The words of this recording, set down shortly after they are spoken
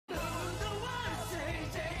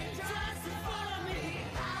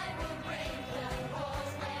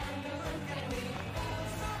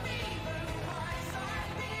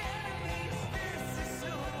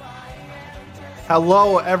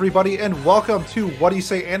Hello, everybody, and welcome to What Do You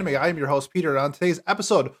Say Anime? I am your host, Peter, and on today's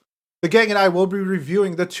episode, the gang and I will be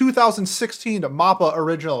reviewing the 2016 MAPPA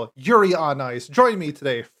original, Yuri on Ice. Joining me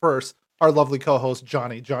today, first, our lovely co-host,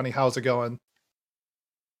 Johnny. Johnny, how's it going?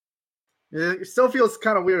 It still feels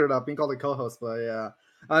kind of weird being called a co-host, but yeah,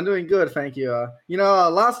 I'm doing good, thank you.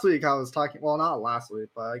 Last week I was talking, well, not last week,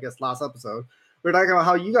 but I guess last episode, we were talking about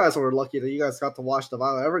how you guys were lucky that you guys got to watch the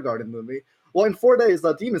Violet Evergarden movie. Well, in 4 days,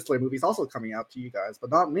 the Demon Slayer movie is also coming out to you guys, but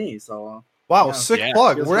not me, so... Wow, yeah. sick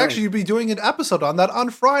plug. We're great. actually be doing an episode on that on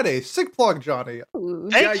Friday. Sick plug, Johnny.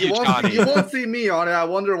 Thank you, Johnny. You won't see me on it, I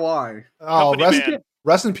wonder why. Oh,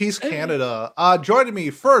 rest in peace, Canada. Joining me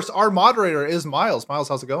first, our moderator is Miles. Miles,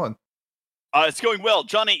 how's it going? It's going well.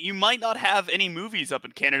 Johnny, you might not have any movies up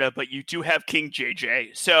in Canada, but you do have King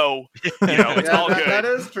JJ, so, it's all good. That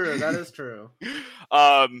is true.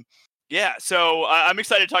 So I'm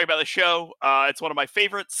excited to talk about the show. It's one of my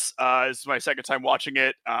favorites. This is my second time watching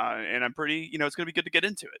it, and I'm pretty, it's going to be good to get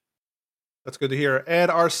into it. That's good to hear.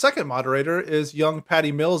 And our second moderator is young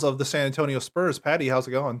Patty Mills of the San Antonio Spurs. Patty, how's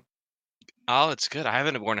it going? Oh, it's good. I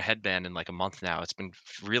haven't worn a headband in like a month now. It's been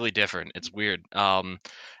really different. It's weird. I'm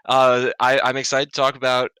excited to talk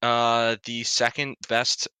about the second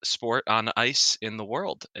best sport on ice in the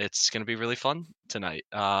world. It's going to be really fun tonight.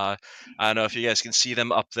 I don't know if you guys can see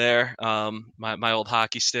them up there. My old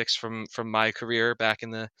hockey sticks from my career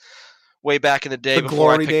way back in the day, the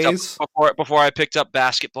glory days. Before I picked up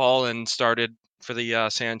basketball and started for the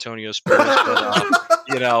San Antonio Spurs. I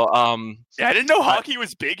didn't know hockey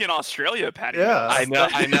was big in Australia, Patty. Yeah, I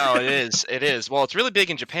know it is. Well, it's really big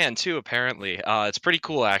in Japan too. Apparently, it's pretty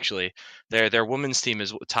cool actually. Their women's team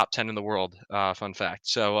is top 10 in the world. Fun fact.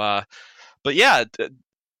 So, but yeah,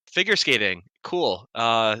 figure skating, cool.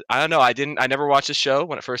 I don't know. I never watched the show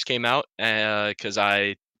when it first came out because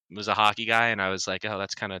I was a hockey guy and I was like, oh,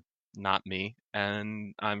 that's kind of not me,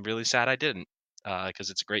 and I'm really sad I didn't because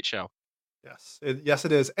it's a great show. Yes,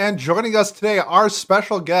 it is. And joining us today, our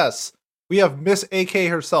special guest, we have Miss AK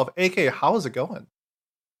herself. AK, how is it going?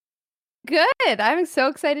 Good. I'm so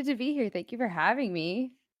excited to be here. Thank you for having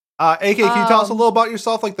me. AK, can you tell us a little about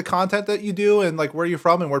yourself, like the content that you do and like where you're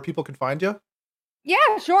from and where people can find you?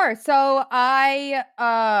 Yeah, sure. So I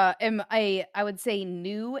am I would say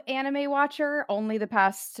new anime watcher. Only the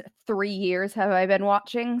past 3 years have I been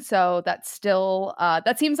watching. So that's still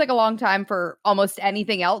that seems like a long time for almost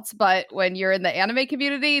anything else. But when you're in the anime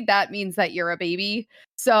community, that means that you're a baby.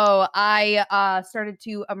 So I started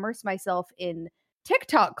to immerse myself in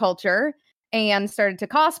TikTok culture and started to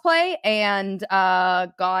cosplay and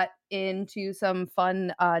got into some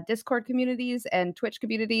fun Discord communities and Twitch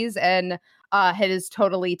communities, and it has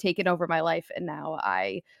totally taken over my life. And now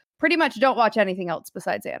I pretty much don't watch anything else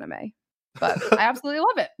besides anime, but I absolutely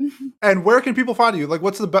love it. And where can people find you? Like,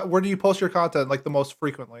 what's where do you post your content like the most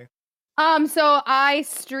frequently? So I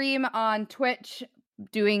stream on Twitch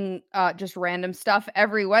doing just random stuff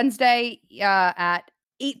every Wednesday at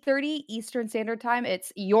 8:30 Eastern Standard Time.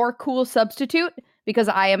 It's Your Cool Substitute because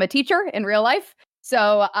I am a teacher in real life.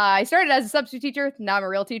 So I started as a substitute teacher. Now I'm a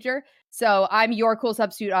real teacher. So I'm Your Cool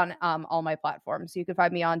Substitute on all my platforms. So you can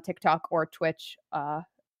find me on TikTok or Twitch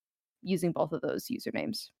using both of those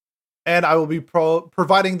usernames. And I will be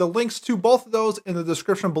providing the links to both of those in the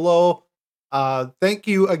description below. Thank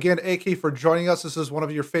you again, AK, for joining us. This is one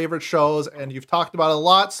of your favorite shows, and you've talked about it a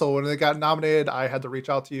lot. So when it got nominated, I had to reach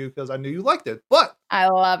out to you because I knew you liked it. But I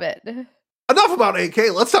love it. Enough about AK.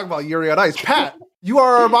 Let's talk about Yuri on Ice. Pat, you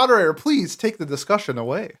are our moderator. Please take the discussion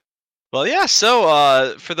away. Well, yeah.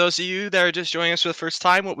 So for those of you that are just joining us for the first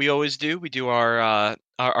time, what we always do, we do our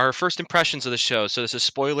first impressions of the show. So this is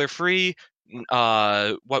spoiler free.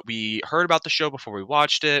 What we heard about the show before we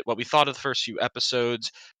watched it, what we thought of the first few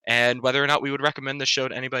episodes, and whether or not we would recommend the show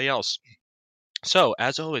to anybody else. So,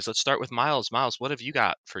 as always, let's start with Miles. Miles, what have you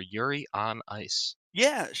got for Yuri on Ice?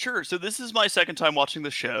 Yeah, sure. So this is my second time watching the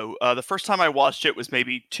show. The first time I watched it was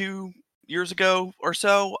maybe 2 years ago or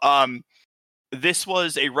so. This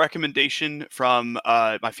was a recommendation from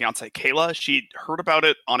my fiance Kayla. She'd heard about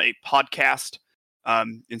it on a podcast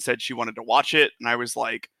and said she wanted to watch it, and I was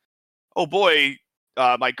like, oh boy,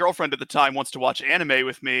 my girlfriend at the time wants to watch anime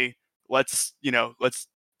with me. Let's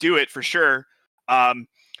do it for sure.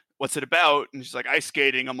 What's it about? And she's like, ice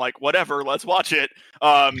skating. I'm like, whatever, let's watch it.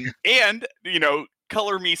 And,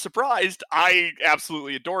 color me surprised. I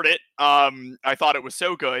absolutely adored it. I thought it was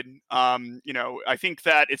so good. I think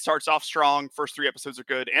that it starts off strong. First 3 episodes are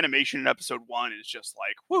good. Animation in episode 1 is just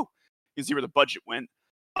like, whoo, you can see where the budget went.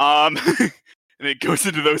 And it goes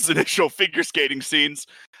into those initial figure skating scenes.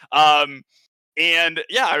 And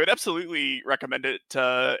yeah, I would absolutely recommend it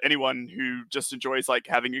to anyone who just enjoys like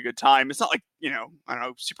having a good time. It's not like, I don't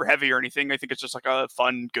know, super heavy or anything. I think it's just like a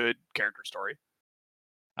fun, good character story.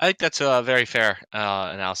 I think that's a very fair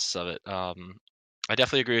analysis of it. I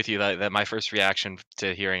definitely agree with you that my first reaction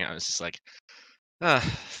to hearing it was just like,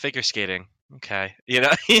 figure skating. Okay,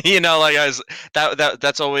 like I was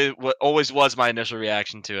that's always what always was my initial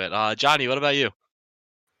reaction to it. Johnny, what about you?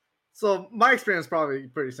 So my experience is probably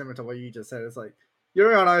pretty similar to what you just said. It's like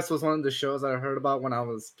Yuri on Ice was one of the shows that I heard about when I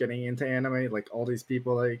was getting into anime. Like all these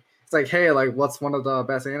people, like it's like, hey, like what's one of the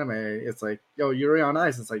best anime? It's like, yo, Yuri on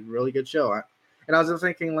Ice. It's like really good show. And I was just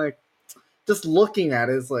thinking, like, just looking at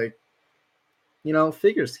it, it's like,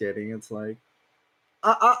 figure skating. It's like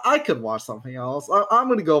I could watch something else. I'm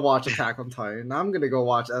gonna go watch Attack on Titan. I'm gonna go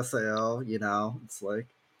watch SAO. It's like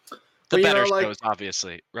the better shows,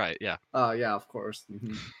 obviously, right? Yeah. Yeah, of course.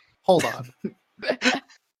 Mm-hmm. Hold on.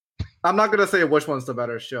 I'm not gonna say which one's the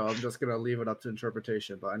better show. I'm just gonna leave it up to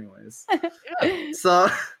interpretation. But anyways, so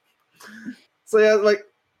yeah, like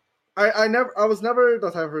I was never the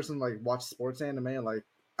type of person like watch sports anime. Like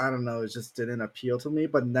I don't know, it just didn't appeal to me.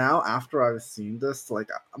 But now after I've seen this, like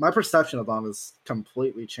my perception of them is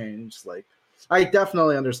completely changed. Like I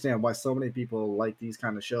definitely understand why so many people like these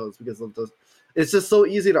kind of shows because of it's just so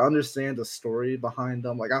easy to understand the story behind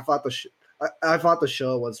them. Like I thought the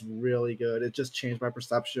show was really good. It just changed my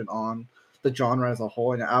perception on the genre as a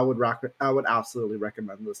whole, and I would absolutely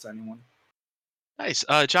recommend this to anyone. Nice.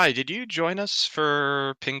 Jai, did you join us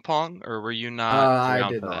for ping pong, or were you not I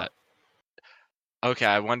around did for not. that? Okay,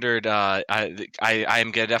 I wondered. I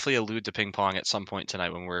am gonna definitely allude to ping pong at some point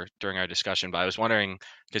tonight when we're during our discussion. But I was wondering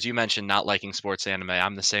because you mentioned not liking sports anime.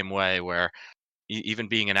 I'm the same way. Where even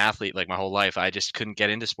being an athlete like my whole life, I just couldn't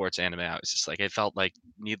get into sports anime. I was just like, it felt like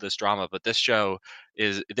needless drama. But this show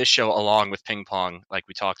along with ping pong, like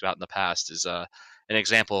we talked about in the past, is an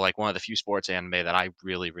example, like one of the few sports anime that I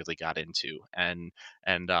really, really got into. And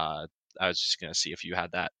I was just gonna see if you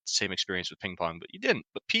had that same experience with ping pong, but you didn't.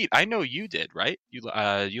 But Pete, I know you did, right? You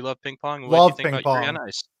love ping pong. What do you Love think ping about Yuri on pong.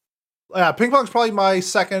 Ice? Yeah, ping pong's probably my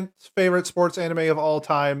second favorite sports anime of all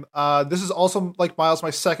time. This is also like Miles, my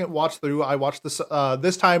second watch through. I watched this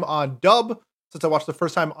this time on dub since I watched the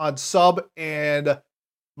first time on sub, and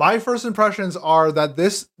my first impressions are that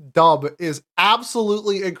this dub is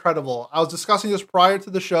absolutely incredible. I was discussing this prior to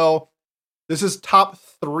the show. This is top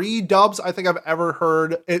 3 dubs I think I've ever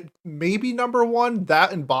heard. It may be number 1.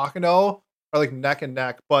 That and Baccano are like neck and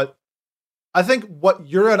neck, but I think what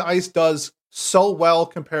Yuri on Ice does so well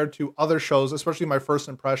compared to other shows, especially my first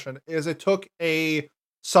impression, is it took a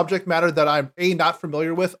subject matter that I'm A, not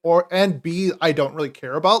familiar with, and B, I don't really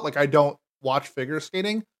care about. Like I don't watch figure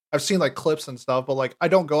skating. I've seen like clips and stuff, but like I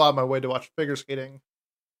don't go out of my way to watch figure skating.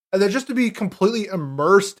 And then just to be completely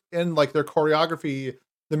immersed in like their choreography,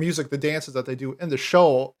 the music, the dances that they do in the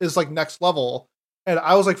show is like next level. And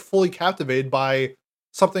I was like fully captivated by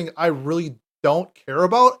something I really don't care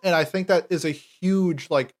about. And I think that is a huge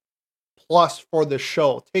like plus for this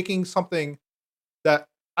show. Taking something that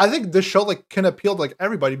I think this show like can appeal to like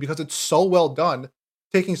everybody because it's so well done.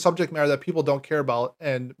 Taking subject matter that people don't care about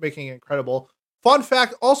and making it incredible. Fun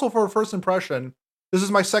fact, also for a first impression, this is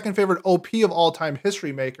my second favorite OP of all time,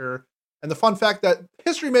 History Maker. And the fun fact that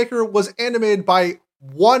History Maker was animated by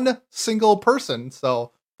one single person.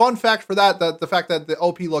 So fun fact for that the fact that the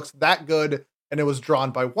OP looks that good and it was drawn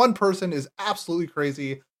by one person is absolutely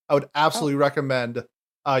crazy. I would absolutely recommend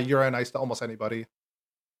Yuri on Ice to almost anybody.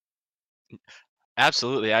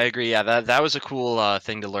 Absolutely, I agree. Yeah, that was a cool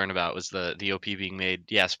thing to learn about was the OP being made,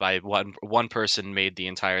 yes, by one person made the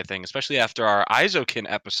entire thing, especially after our Izokin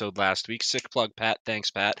episode last week. Sick plug, Pat.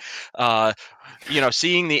 Thanks, Pat.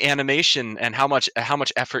 Seeing the animation and how much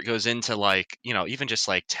effort goes into like, even just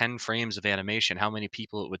like 10 frames of animation, how many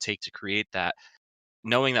people it would take to create that.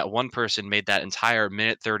 Knowing that one person made that entire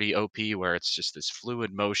minute 30 OP where it's just this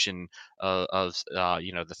fluid motion of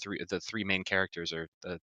the three main characters or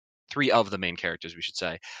the 3 of the main characters, we should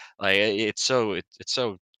say. Like it's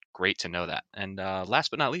so great to know that. And last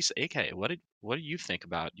but not least, AK, what do you think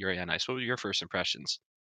about Yuri on Ice? What were your first impressions?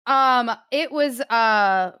 It was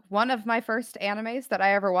one of my first animes that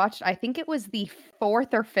I ever watched. I think it was the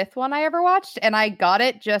 4th or 5th one I ever watched, and I got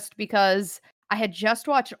it just because I had just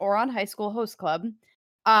watched Ouran High School Host Club.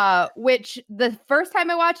 Which the first time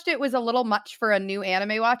I watched it was a little much for a new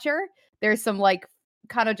anime watcher. There's some like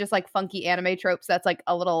kind of just like funky anime tropes that's like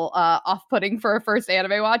a little off-putting for a first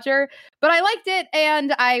anime watcher. But I liked it,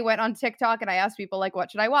 and I went on TikTok and I asked people like,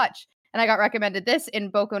 what should I watch? And I got recommended this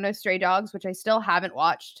in Boku no Stray Dogs, which I still haven't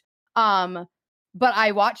watched. But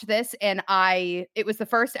I watched this and it was the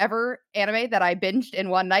first ever anime that I binged in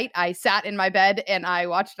one night. I sat in my bed and I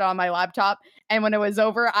watched it on my laptop. And when it was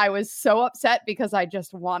over, I was so upset because I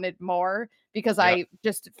just wanted more, because Yeah. I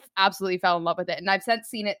just absolutely fell in love with it. And I've since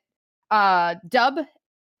seen it dub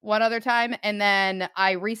one other time. And then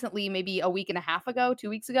I recently, maybe a week and a half ago, 2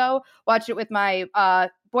 weeks ago, watched it with my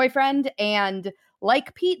boyfriend. And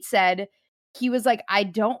like Pete said, he was like, I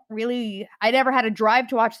never had a drive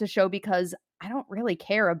to watch the show because I don't really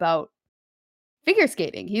care about figure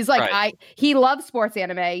skating. He's like, Right. he loves sports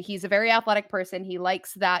anime. He's a very athletic person. He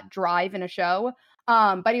likes that drive in a show.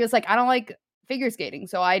 But he was like, I don't like figure skating.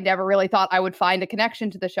 So I never really thought I would find a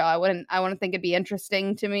connection to the show. I wouldn't think it'd be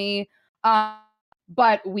interesting to me.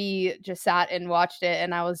 But we just sat and watched it,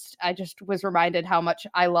 and I just was reminded how much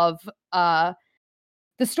I love the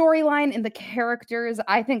storyline and the characters.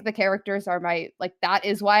 I think the characters are that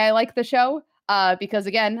is why I like the show. Because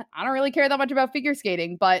again, I don't really care that much about figure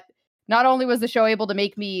skating, but not only was the show able to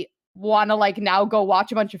make me want to now go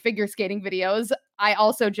watch a bunch of figure skating videos, I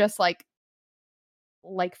also just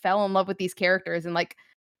fell in love with these characters. And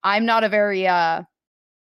I'm not a very if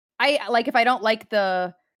I don't like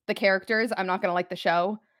the characters, I'm not gonna like the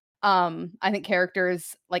show. I think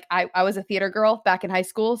characters, I was a theater girl back in high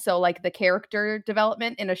school, so the character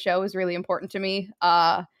development in a show is really important to me.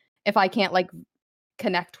 If I can't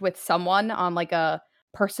connect with someone on a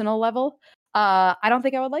personal level, I don't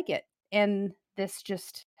think I would like it. And this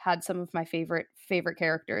just had some of my favorite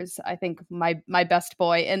characters. I think my best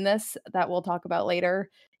boy in this, that we'll talk about later,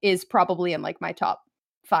 is probably in my top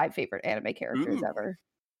 5 favorite anime characters Ooh. ever.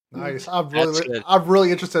 Nice. That's good. I'm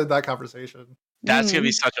really interested in that conversation. That's gonna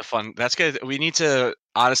be such a fun. That's good. We need to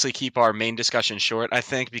honestly keep our main discussion short, I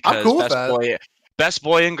think, because cool with that. best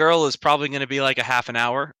boy and girl is probably going to be like a half an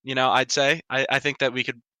hour. I'd say. I think that we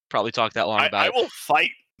could probably talk that long about I it. will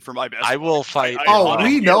fight for my best. I will fight.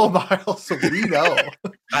 We know, Miles. So we know.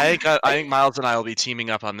 I think Miles and I will be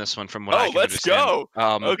teaming up on this one, from what I can let's understand.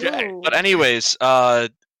 go. Okay. But anyways, I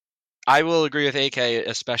will agree with AK,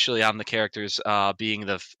 especially on the characters being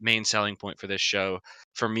the main selling point for this show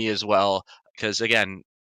for me as well. Because again,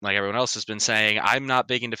 like everyone else has been saying, I'm not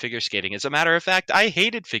big into figure skating. As a matter of fact, I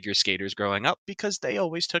hated figure skaters growing up because they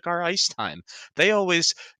always took our ice time. They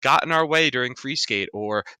always got in our way during free skate,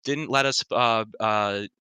 or didn't let us have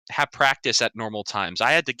practice at normal times.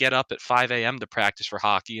 I had to get up at 5 a.m. to practice for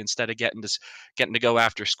hockey instead of getting to go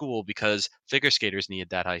after school because figure skaters needed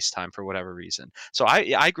that ice time for whatever reason. So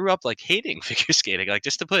I grew up hating figure skating,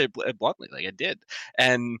 just to put it bluntly, I did.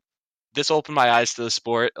 And this opened my eyes to the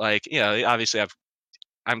sport. Obviously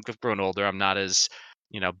I'm grown older. I'm not as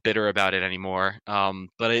bitter about it anymore.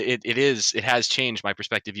 But it has changed my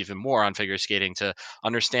perspective even more on figure skating, to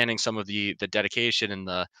understanding some of the dedication and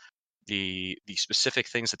the specific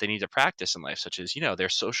things that they need to practice in life, such as their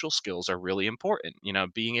social skills are really important.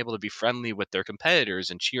 Being able to be friendly with their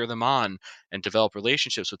competitors and cheer them on and develop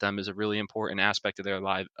relationships with them is a really important aspect of their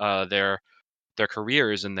life, their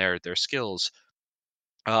careers and their skills.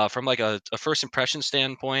 From a first impression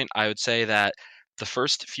standpoint, I would say that the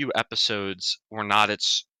first few episodes were not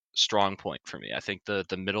its strong point for me. I think the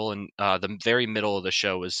middle and the very middle of the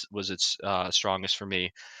show was its strongest for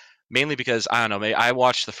me, mainly because I don't know. I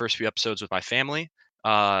watched the first few episodes with my family,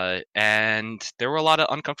 and there were a lot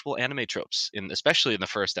of uncomfortable anime tropes, especially in the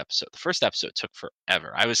first episode. The first episode took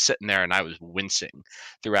forever. I was sitting there and I was wincing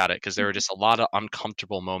throughout it because there were just a lot of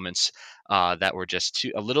uncomfortable moments that were just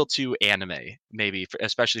a little too anime, maybe,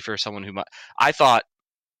 especially for someone who I thought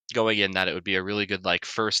going in that it would be a really good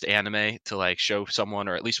first anime to show someone,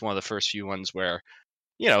 or at least one of the first few ones where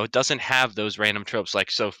it doesn't have those random tropes.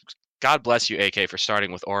 So God bless you, AK, for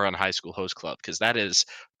starting with Ouran High School Host Club, because that is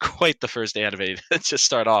quite the first anime to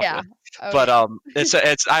start off with. Oh, but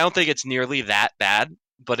it's I don't think it's nearly that bad,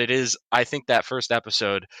 but it is. I think that first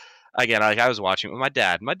episode, again, I was watching it with my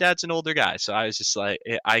dad. My dad's an older guy, so I was just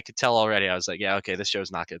I could tell already. I was like, yeah, okay, this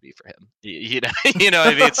show's not going to be for him. You know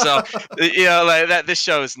what I mean? So that this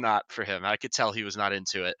show is not for him. I could tell he was not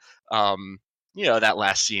into it. That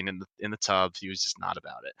last scene in the tub, he was just not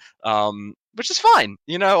about it. Which is fine.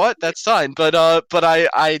 You know what? That's fine. But I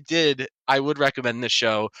would recommend this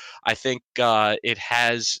show. I think it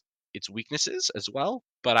has its weaknesses as well,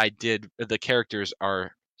 but the characters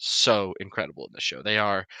are so incredible in the show. They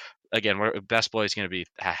are, again, Best Boy is going to be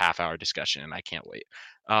a half-hour discussion, and I can't wait.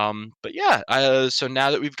 But yeah, so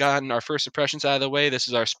now that we've gotten our first impressions out of the way, this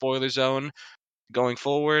is our spoiler zone. Going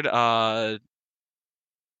forward, all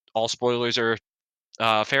spoilers are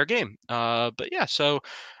fair game. But yeah, so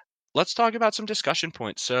let's talk about some discussion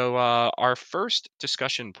points. So our first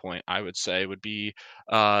discussion point, I would say, would be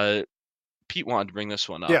Pete wanted to bring this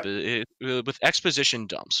one up. Yeah. With exposition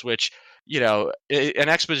dumps, which, an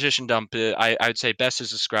exposition dump, I would say best is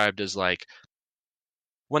described as like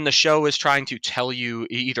when the show is trying to tell you,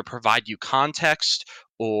 either provide you context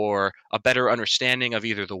or a better understanding of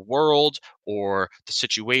either the world or the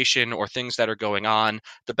situation or things that are going on.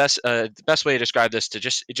 The best way to describe this to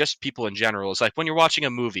just people in general is like when you're watching a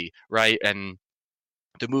movie, right? And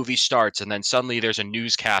the movie starts and then suddenly there's a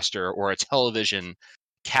newscaster or a television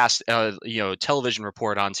television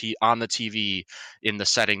report on the TV in the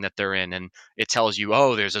setting that they're in, and it tells you,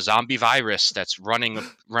 oh, there's a zombie virus that's running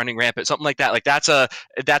rampant, something like that. Like that's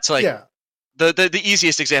like Yeah. the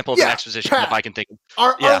easiest example of an Yeah, exposition Pat. dump I can think of.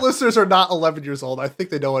 Our listeners are not 11 years old. I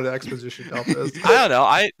think they know what an exposition dump is. I don't know. No,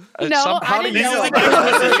 I didn't This know is what an that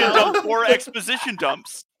was. exposition dump for exposition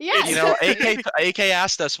dumps. Yes. AK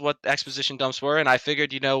asked us what exposition dumps were, and I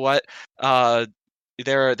figured, you know what,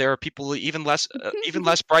 there are people even less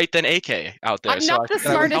bright than AK out there. I'm so not the I think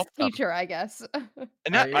that would help smartest them. teacher, I guess.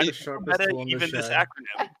 And I that- am the it- sharpest Meta, tool in the even this shed.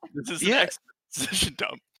 acronym. This is Yeah. an exposition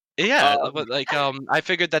dump. Yeah, Um, but like I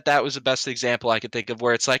figured that was the best example I could think of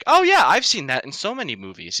where it's like, oh yeah, I've seen that in so many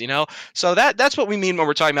movies, So that's what we mean when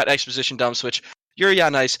we're talking about exposition dumps, which Yuri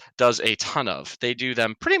on Ice does a ton of. They do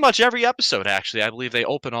them pretty much every episode, actually. I believe they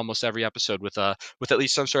open almost every episode with at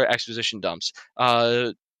least some sort of exposition dumps.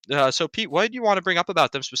 So Pete, what do you want to bring up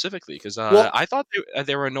about them specifically? Because I thought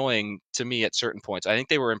they were annoying to me at certain points. I think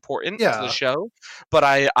they were important to the show, but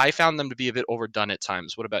I found them to be a bit overdone at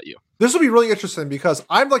times. What about you? This will be really interesting because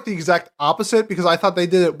I'm like the exact opposite, because I thought they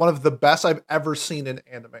did it one of the best I've ever seen in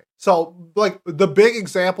anime. So like the big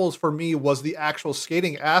examples for me was the actual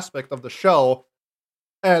skating aspect of the show.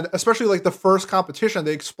 And especially like the first competition,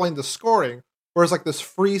 they explained the scoring, whereas like this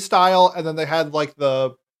freestyle, and then they had like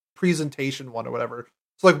the presentation one or whatever.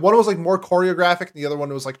 So like one was like more choreographic and the other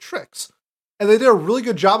one was like tricks. And they did a really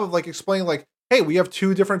good job of like explaining like, hey, we have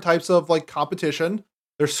two different types of like competition.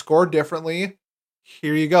 They're scored differently.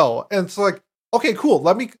 Here you go. And it's like, okay, cool.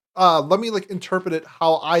 Let me like interpret it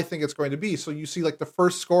how I think it's going to be. So you see like the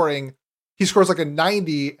first scoring, he scores like a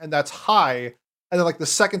 90 and that's high. And then like the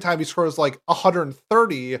second time he scores like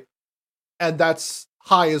 130 and that's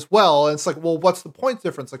high as well. And it's like, well, what's the point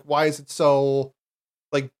difference? Like, why is it so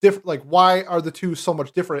like different? Like, why are the two so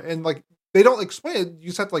much different? And like, they don't explain it. You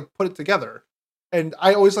just have to like put it together. And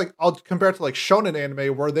I always like, I'll compare it to like shonen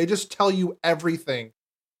anime where they just tell you everything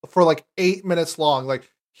for like 8 minutes long.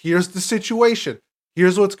 Like, here's the situation.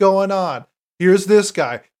 Here's what's going on. Here's this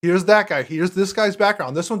guy. Here's that guy. Here's this guy's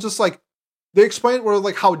background. This one's just like, they explained where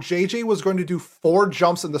like how JJ was going to do 4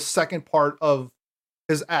 jumps in the second part of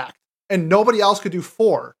his act and nobody else could do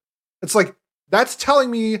 4. It's like, that's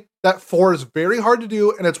telling me that 4 is very hard to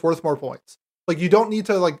do and it's worth more points. Like, you don't need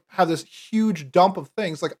to like have this huge dump of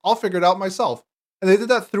things. Like, I'll figure it out myself. And they did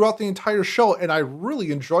that throughout the entire show. And I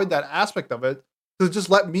really enjoyed that aspect of it. To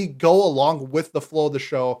just let me go along with the flow of the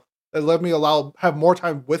show. It let me have more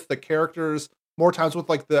time with the characters, more times with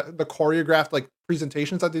like the choreographed like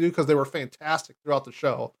presentations that they do, because they were fantastic throughout the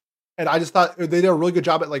show. And I just thought they did a really good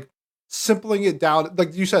job at like simpling it down.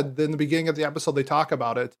 Like you said in the beginning of the episode, they talk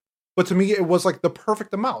about it, but to me it was like the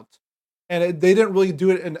perfect amount, and they didn't really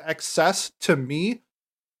do it in excess to me,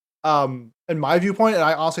 in my viewpoint. And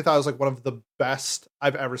I honestly thought it was like one of the best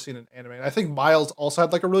I've ever seen in anime. And I think Miles also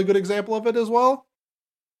had like a really good example of it as well.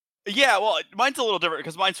 Yeah, well, mine's a little different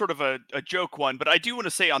because mine's sort of a joke one, but I do want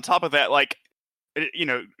to say on top of that, like,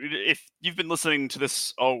 if you've been listening to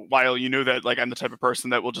this a while, you know that like I'm the type of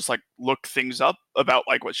person that will just like look things up about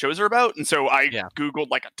like what shows are about, and so I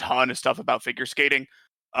Googled like a ton of stuff about figure skating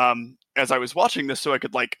as I was watching this, so I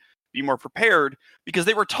could like be more prepared, because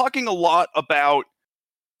they were talking a lot about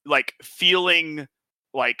like feeling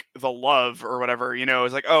like the love or whatever,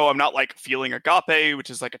 it's like, oh, I'm not like feeling agape, which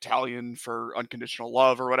is like Italian for unconditional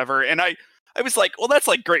love or whatever. And I was like, well, that's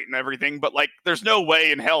like great and everything, but like there's no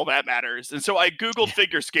way in hell that matters. And so I Googled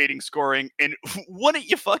figure skating scoring, and wouldn't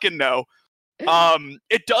you fucking know,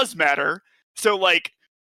 it does matter. So like,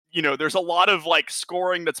 there's a lot of like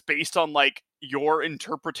scoring that's based on like your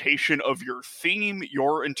interpretation of your theme,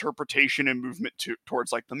 your interpretation and movement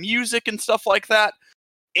towards like the music and stuff like that.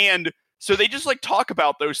 And so they just like talk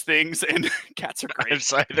about those things, and cats are great. I'm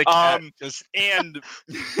sorry, the cat and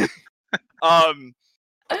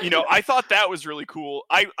I thought that was really cool.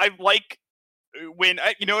 I like when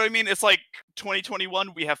you know what I mean? It's like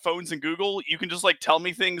 2021, we have phones and Google. You can just like tell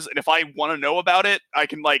me things, and if I want to know about it, I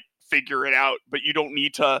can like figure it out, but you don't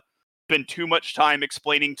need to spend too much time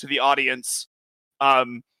explaining to the audience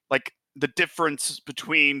like the difference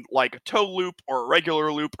between like a toe loop or a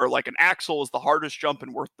regular loop, or like an axle is the hardest jump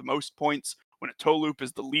and worth the most points when a toe loop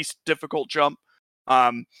is the least difficult jump.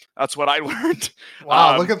 That's what I learned.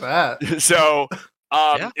 Wow, look at that. So,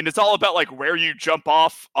 Yeah. and it's all about like where you jump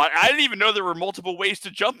off. I didn't even know there were multiple ways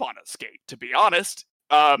to jump on a skate, to be honest.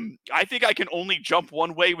 I think I can only jump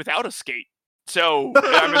one way without a skate. So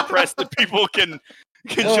I'm impressed that people can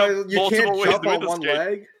jump you multiple can't ways jump with on a one skate.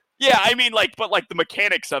 leg. Yeah, I mean, like, but like the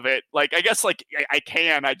mechanics of it, like, I guess like I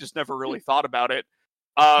can. I just never really thought about it.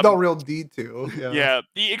 No real need to. Yeah.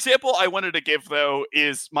 The example I wanted to give though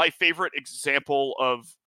is my favorite example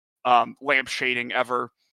of lamp shading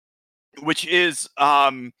ever, which is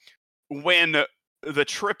when the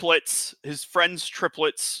triplets, his friends'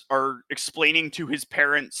 triplets, are explaining to his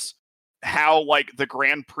parents how like the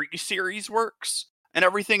Grand Prix series works and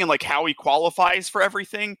everything, and like how he qualifies for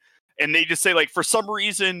everything, and they just say like for some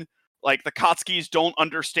reason like the Kotskis don't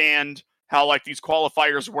understand how like these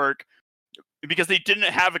qualifiers work because they didn't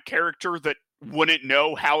have a character that wouldn't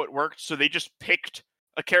know how it worked, so they just picked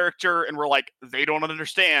a character and were like they don't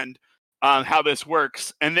understand how this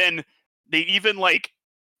works, and then they even like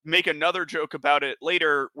make another joke about it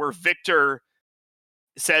later where Victor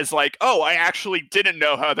says like, oh, I actually didn't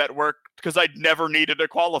know how that worked because I'd never needed to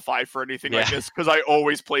qualify for anything like this because I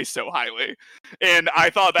always play so highly. And I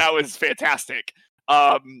thought that was fantastic.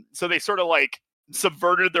 So they sort of like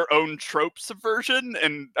subverted their own trope subversion,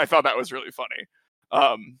 and I thought that was really funny.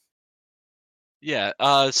 Yeah.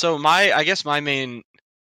 So I guess my main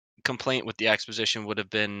complaint with the exposition would have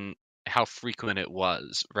been how frequent it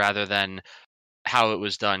was rather than how it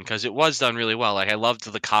was done, because it was done really well. Like I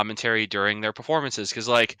loved the commentary during their performances, because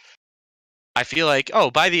like I feel like, oh,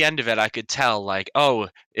 by the end of it I could tell like, oh,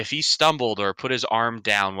 if he stumbled or put his arm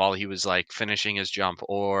down while he was like finishing his jump,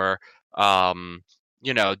 or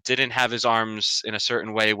didn't have his arms in a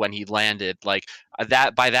certain way when he landed, like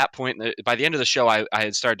that by that point, by the end of the show, I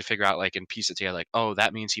had started to figure out like and piece it together like, oh,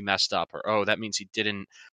 that means he messed up, or oh, that means he didn't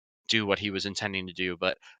do what he was intending to do.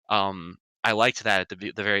 But I liked that at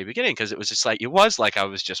the very beginning, because it was just like it was like I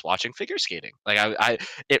was just watching figure skating. Like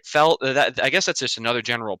it felt that, I guess that's just another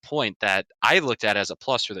general point that I looked at as a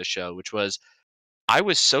plus for the show, which was I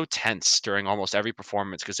was so tense during almost every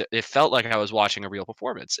performance because it felt like I was watching a real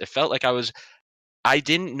performance. It felt like I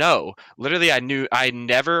didn't know. Literally, I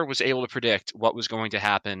never was able to predict what was going to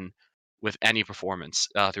happen with any performance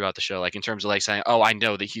throughout the show. Like in terms of like saying, oh, I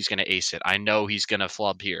know that he's going to ace it. I know he's going to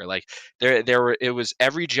flub here. Like it was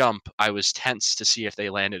every jump I was tense to see if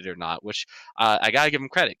they landed it or not, which I got to give them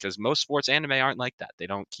credit, because most sports anime aren't like that. They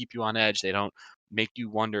don't keep you on edge. They don't make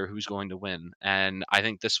you wonder who's going to win. And I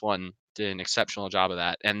think this one did an exceptional job of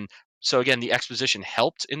that. And so again, the exposition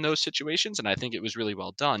helped in those situations, and I think it was really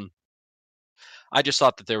well done. I just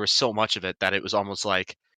thought that there was so much of it that it was almost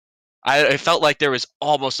like I felt like there was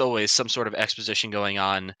almost always some sort of exposition going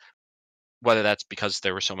on, whether that's because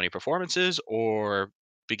there were so many performances, or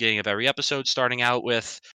beginning of every episode starting out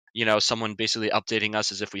with, someone basically updating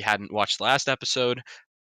us as if we hadn't watched the last episode.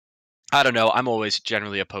 I don't know. I'm always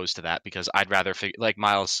generally opposed to that, because I'd rather like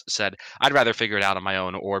Miles said, I'd rather figure it out on my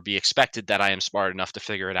own, or be expected that I am smart enough to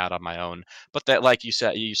figure it out on my own. But that, like you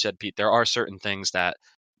said, Pete, there are certain things that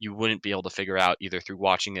you wouldn't be able to figure out either through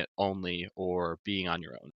watching it only or being on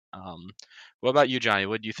your own. What about you, Johnny?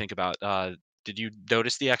 What do you think about? Did you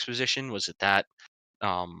notice the exposition? Was it that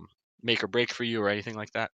make or break for you, or anything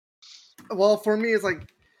like that? Well, for me, it's like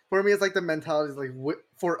the mentality is like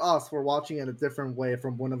for us, we're watching it a different way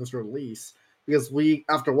from when it was released, because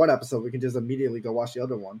after one episode we can just immediately go watch the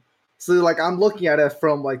other one. So like I'm looking at it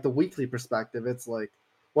from like the weekly perspective. It's like,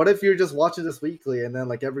 what if you're just watching this weekly and then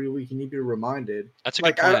like every week you need to be reminded? That's a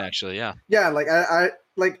good point, actually. Yeah. Yeah, like I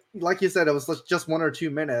like you said, it was just 1 or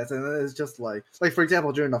 2 minutes, and then it's just like for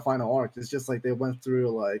example during the final arc, it's just like they went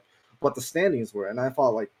through like what the standings were, and I thought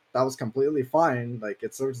like that was completely fine. Like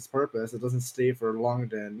it serves its purpose. It doesn't stay for longer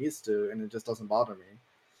than it needs to, and it just doesn't bother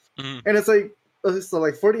me. Mm-hmm. And it's like so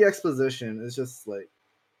like for the exposition, it's just like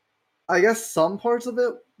I guess some parts of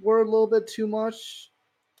it were a little bit too much,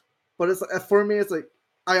 but it's for me, it's like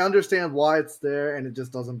I understand why it's there, and it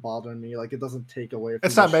just doesn't bother me. Like it doesn't take away from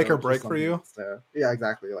it's not the make show, or break for you. Yeah,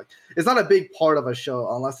 exactly. Like it's not a big part of a show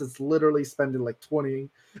unless it's literally spending like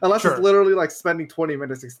 20, unless Sure. it's literally like spending 20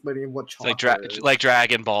 minutes explaining what chocolate is. Like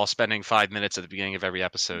Dragon Ball spending 5 minutes at the beginning of every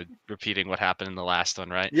episode repeating what happened in the last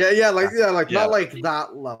one, right? Yeah, not like that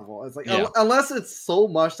level. It's like unless it's so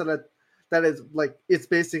much that is like it's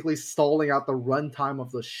basically stalling out the runtime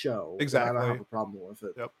of the show. Exactly. I don't have a problem with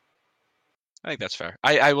it. Yep. I think that's fair.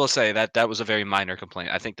 I will say that was a very minor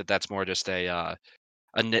complaint. I think that's more just a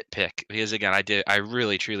nitpick, because again, I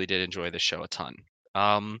really truly did enjoy this show a ton.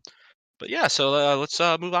 But yeah, so let's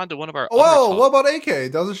move on to one of our. Whoa, what about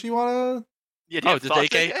AK? Doesn't she want to? Yeah, do you Oh, have did thoughts,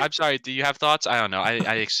 AK? AK? I'm sorry. Do you have thoughts? I don't know.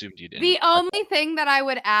 I assumed you didn't. The only thing that I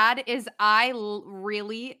would add is I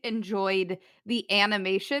really enjoyed the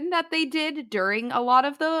animation that they did during a lot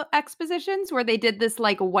of the expositions where they did this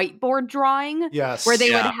like whiteboard drawing Yes. where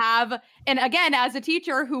they would Yeah. have, and again, as a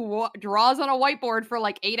teacher who draws on a whiteboard for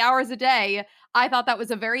like 8 hours a day, I thought that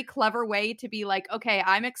was a very clever way to be like, okay,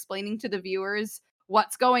 I'm explaining to the viewers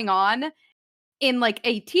what's going on in like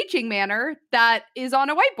a teaching manner that is on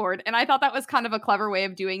a whiteboard. And I thought that was kind of a clever way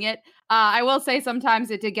of doing it. I will say sometimes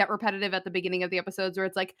it did get repetitive at the beginning of the episodes where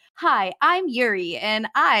it's like, hi, I'm Yuri and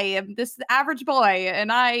I am this average boy.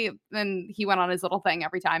 And he went on his little thing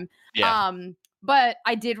every time. Yeah. But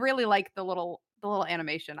I did really like the little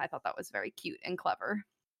animation. I thought that was very cute and clever.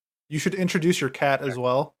 You should introduce your cat as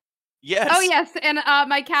well. Yes. Oh yes. And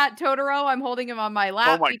my cat Totoro, I'm holding him on my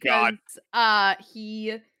lap my because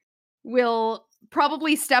he will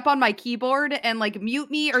probably step on my keyboard and like mute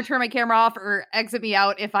me or turn my camera off or exit me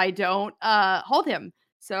out if I don't hold him.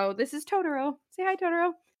 So this is Totoro. Say hi,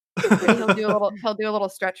 Totoro. He'll do a little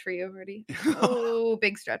stretch for you, Rudy. Oh,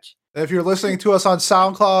 big stretch. If you're listening to us on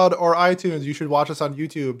SoundCloud or iTunes, you should watch us on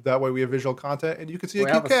YouTube. That way we have visual content and you can see We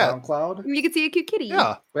a have cute a cat. SoundCloud. You can see a cute kitty.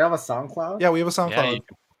 Yeah. We have a SoundCloud. Yeah, we have a SoundCloud.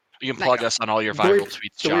 Yeah, you can plug us on all your viral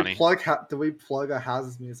tweets, Johnny. Do we plug a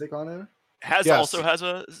Haz's music on it? Has Yes. also has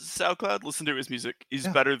a SoundCloud. Listen to his music. He's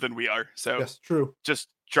Yeah. better than we are. So Yes, true. just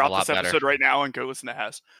drop A lot this episode better. right now and go listen to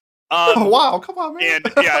Has. Oh, wow, come on, man.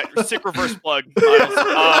 And yeah, sick reverse plug.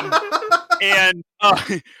 And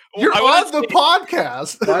You're I wanna on the say-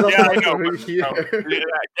 podcast. Why the Yeah, I fuck know, are we but- here? Yeah,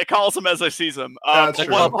 it calls them as I sees them. That's The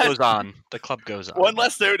true. club goes on. The club goes on. One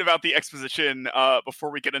last note about the exposition before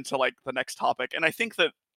we get into like the next topic, and I think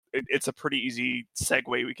that it's a pretty easy segue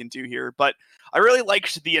we can do here. But I really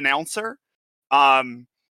liked the announcer.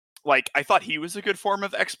 Like I thought he was a good form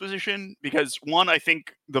of exposition because one, I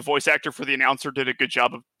think the voice actor for the announcer did a good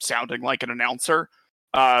job of sounding like an announcer.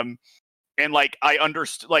 And like I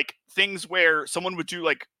understood like things where someone would do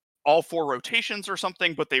like all 4 rotations or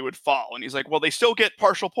something, but they would fall, and he's like, well, they still get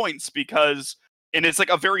partial points because, and it's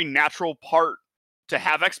like a very natural part to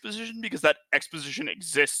have exposition because that exposition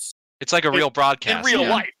exists It's like a real broadcast. in real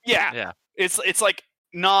yeah. life. Yeah. Yeah. It's like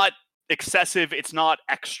not excessive, it's not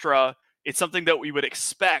extra. It's something that we would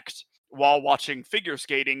expect while watching figure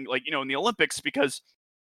skating, like, in the Olympics, because,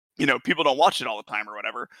 people don't watch it all the time or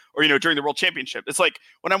whatever, or, during the World Championship. It's like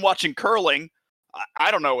when I'm watching curling,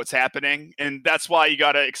 I don't know what's happening. And that's why you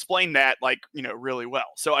got to explain that, like, really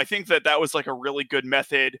well. So I think that was like a really good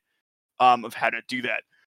method of how to do that.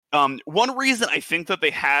 One reason I think that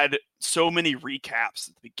they had so many recaps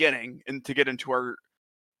at the beginning, and to get into our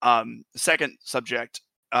second subject,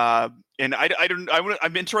 and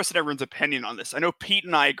I'm interested in everyone's opinion on this. I know Pete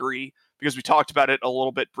and I agree because we talked about it a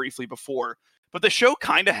little bit briefly before, but the show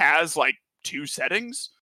kind of has like 2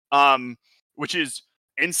 settings, which is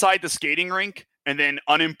inside the skating rink and then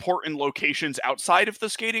unimportant locations outside of the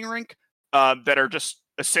skating rink that are just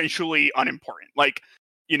essentially unimportant. Like,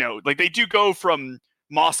 like they do go from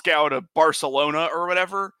Moscow to Barcelona or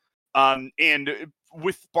whatever. And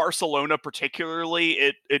with Barcelona particularly,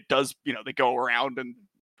 it does, they go around and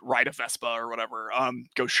ride a Vespa or whatever,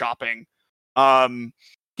 go shopping,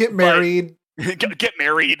 Get married. get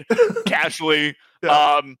married casually.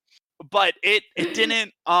 Yeah. But it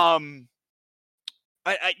didn't,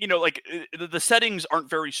 the settings aren't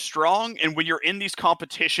very strong. And when you're in these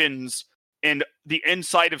competitions and the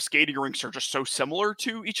inside of skating rinks are just so similar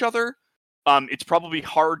to each other, it's probably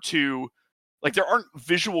hard to, like, there aren't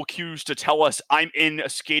visual cues to tell us I'm in a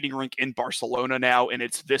skating rink in Barcelona now and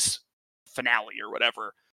it's this finale or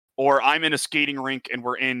whatever. Or I'm in a skating rink and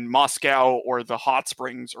we're in Moscow or the hot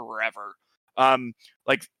springs or wherever.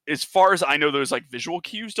 Like, as far as I know, those like visual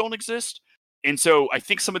cues don't exist. And so I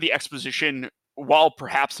think some of the exposition, while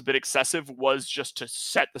perhaps a bit excessive, was just to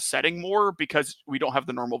set the setting more because we don't have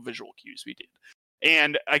the normal visual cues we did.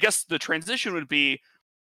 And I guess the transition would be,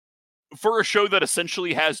 for a show that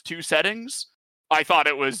essentially has 2 settings, I thought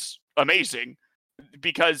it was amazing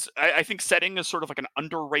because I think setting is sort of like an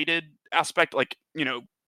underrated aspect. Like,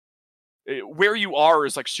 where you are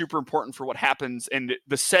is like super important for what happens, and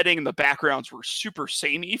the setting and the backgrounds were super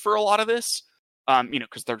samey for a lot of this,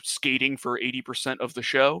 because they're skating for 80% of the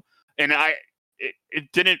show, and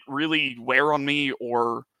it didn't really wear on me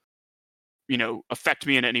or, affect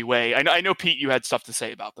me in any way. I know, Pete, you had stuff to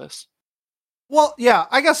say about this. Well, yeah,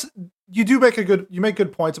 I guess you make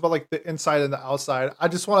good points about like the inside and the outside. I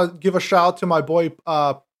just want to give a shout out to my boy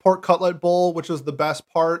Pork Cutlet Bowl, which is the best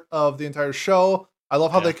part of the entire show. I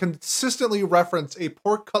love how they consistently reference a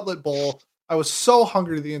pork cutlet bowl I was so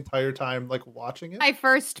hungry the entire time, like watching it. My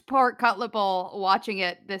first pork cutlet bowl watching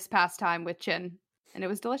it this past time with Chin, and it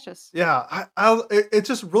was delicious. Yeah, it's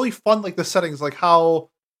just really fun, like the settings, like how,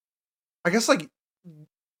 I guess, like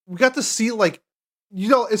we got to see, like,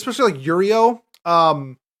 especially like Yurio,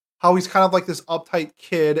 how he's kind of like this uptight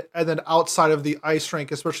kid, and then outside of the ice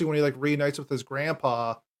rink, especially when he like reunites with his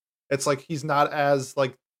grandpa, it's like he's not as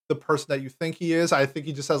like the person that you think he is. I think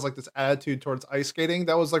he just has like this attitude towards ice skating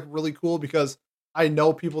that was like really cool, because I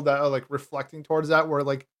know people that are like reflecting towards that, where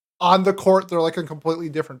like on the court they're like a completely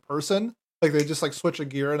different person. Like they just like switch a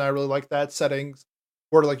gear, and I really like that settings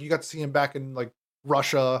where like you got to see him back in like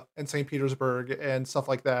Russia and St. Petersburg and stuff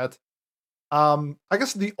like that. I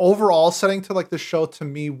guess the overall setting to like the show to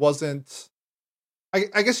me wasn't.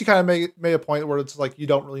 I guess you kind of made a point where it's like you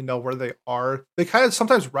don't really know where they are. They kind of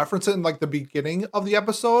sometimes reference it in like the beginning of the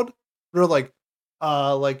episode. They're like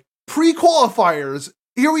pre-qualifiers.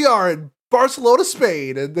 Here we are in Barcelona,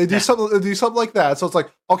 Spain, and they do something like that. So it's like,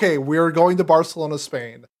 okay, we're going to Barcelona,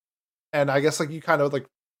 Spain, and I guess like you kind of like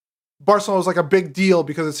Barcelona was like a big deal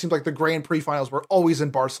because it seemed like the Grand Prix finals were always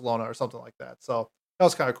in Barcelona or something like that. So that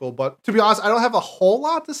was kind of cool. But to be honest, I don't have a whole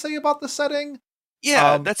lot to say about the setting.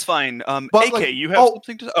 Yeah, that's fine. but, AK, like, you have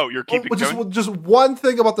something to... Oh, you're keeping going? Just one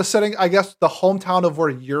thing about the setting, I guess the hometown of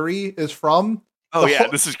where Yuri is from. Oh, yeah,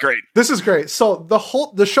 this is great. This is great. So the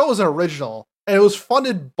show is an original, and it was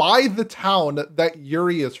funded by the town that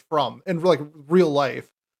Yuri is from in like real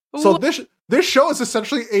life. So this show is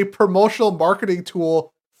essentially a promotional marketing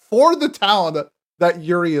tool for the town that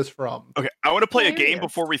Yuri is from. Okay, I want to play a game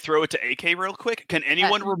before we throw it to AK real quick. Can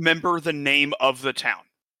anyone remember the name of the town?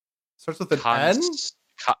 Starts with an N?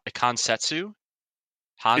 Kansetsu?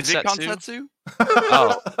 Is it Kansetsu?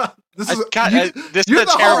 Oh. This is a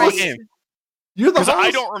terrible game. Because I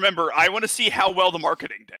don't remember. I want to see how well the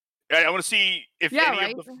marketing did. I want to see if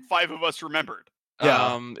any of the five of us remembered.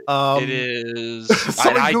 Yeah. It is.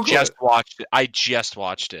 I just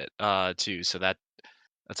watched it too, so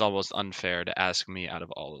that's almost unfair to ask me out of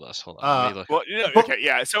all of us. Hold on.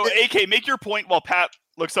 So AK, make your point while Pat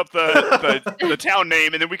looks up the town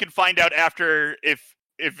name, and then we can find out after if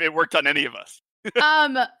it worked on any of us.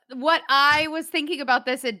 What I was thinking about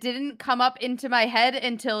this, it didn't come up into my head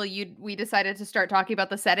until we decided to start talking about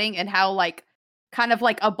the setting and how like kind of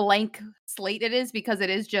like a blank slate it is, because it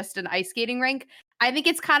is just an ice skating rink. I think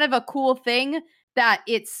it's kind of a cool thing that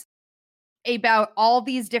it's about all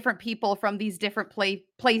these different people from these different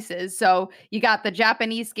places. So you got the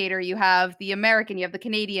Japanese skater, you have the American, you have the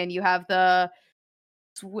Canadian, you have the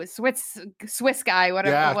Swiss guy,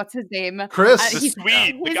 whatever. What's his name? Chris. He's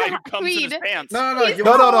Swede, the guy who comes in his pants. No. He's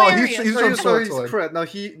from Switzerland.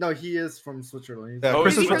 He is from Switzerland.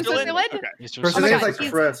 Chris is from Switzerland. Okay. His name's like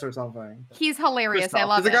Chris or something. He's hilarious. I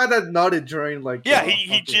love it. He's the guy that nodded during like. Yeah,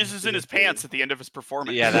 he jizzes in his pants at the end of his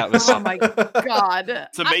performance. Yeah, that was. Oh my god,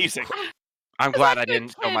 it's amazing. I'm glad I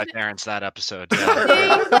didn't show my parents that episode.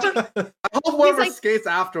 Yeah. I hope whoever skates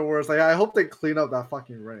afterwards, like I hope they clean up that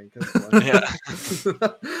fucking rink.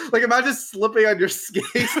 Like imagine slipping on your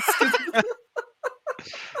skates.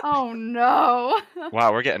 Oh no!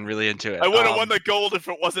 Wow, we're getting really into it. I would have won the gold if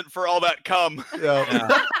it wasn't for all that cum.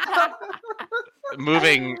 Yeah.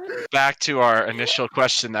 Moving back to our initial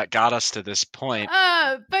question that got us to this point.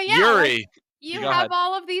 But yeah, Yuri. You have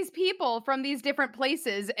all of these people from these different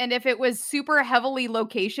places, and if it was super heavily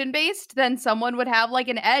location based, then someone would have like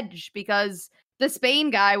an edge, because the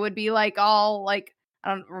Spain guy would be like all like,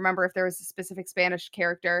 I don't remember if there was a specific Spanish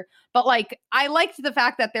character, but like I liked the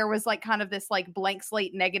fact that there was like kind of this like blank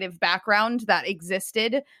slate negative background that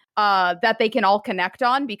existed that they can all connect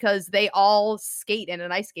on, because they all skate in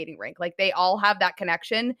an ice skating rink. Like they all have that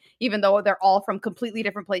connection, even though they're all from completely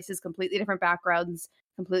different places, completely different backgrounds,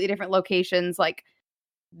 completely different locations. Like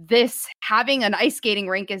this, having an ice skating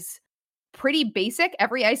rink is pretty basic.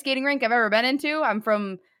 Every ice skating rink I've ever been into, I'm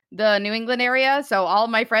from the New England area, so all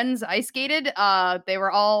my friends ice skated. They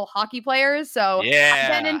were all hockey players, so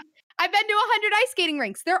yeah. I've been to 100 ice skating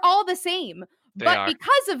rinks. They're all the same. But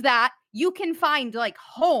because of that, you can find like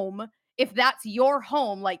home, if that's your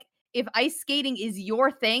home. Like if ice skating is your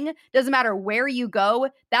thing, doesn't matter where you go,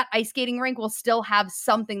 that ice skating rink will still have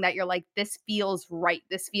something that you're like, this feels right.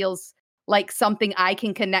 This feels like something I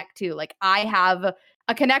can connect to. Like I have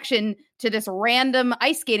a connection to this random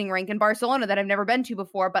ice skating rink in Barcelona that I've never been to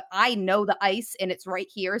before, but I know the ice and it's right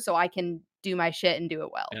here, so I can do my shit and do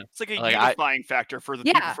it well. Yeah. It's like a unifying factor for the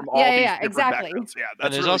people from all these different backgrounds. Yeah,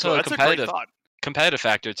 that's there's really also cool. a great thought. competitive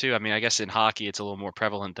factor too. I mean, I guess in hockey it's a little more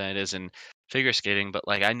prevalent than it is in figure skating, but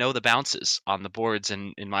like I know the bounces on the boards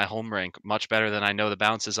in my home rink much better than I know the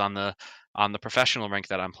bounces on the professional rink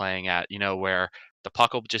that I'm playing at, you know, where the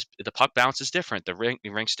puck bounces different. The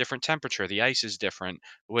rink's different temperature. The ice is different,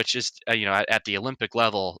 which is at the Olympic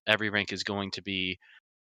level, every rink is going to be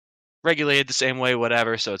regulated the same way,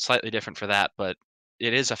 whatever. So it's slightly different for that, but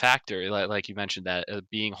it is a factor, like you mentioned, that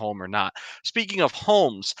being home or not. Speaking of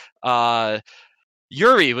homes,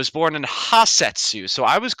 Yuri was born in Hasetsu, so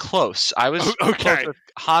I was close. I was okay. close with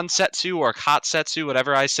Hansetsu or Hatsetsu,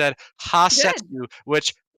 whatever I said. Hasetsu,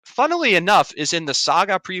 which, funnily enough, is in the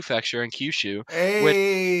Saga Prefecture in Kyushu.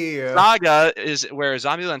 Hey. Saga is where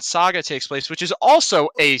Zombieland Saga takes place, which is also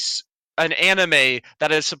an anime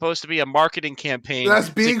that is supposed to be a marketing campaign. That's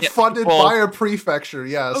being funded by a prefecture,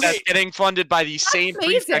 yes. That's getting funded by the same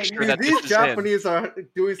prefecture that these this Japanese are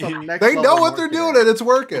doing some next They know level what they're marketing. doing and it's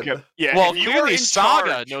working. Okay. Yeah. Well, if you are clearly in Saga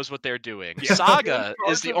charge- knows what they're doing. Yeah. Saga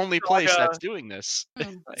In is the charge of only place Saga- that's doing this.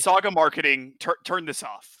 Saga marketing, turn this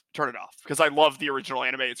off. Turn it off because I love the original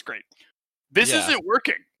anime. It's great. This Yeah. isn't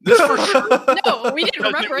working. This for sure No, we didn't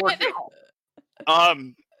doesn't remember work it. at all.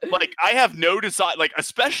 Like I have no desire, like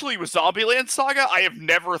especially with Zombieland Saga, I have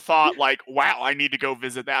never thought like, wow, I need to go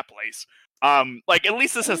visit that place. Like at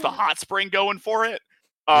least this has the hot spring going for it.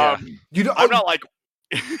 You know, I'm not like,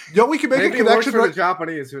 we can make Maybe a it works connection. for the Right,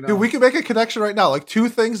 Japanese, who knows? dude, we can make a connection right now. Like 2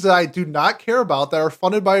 things that I do not care about that are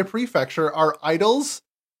funded by a prefecture are Idols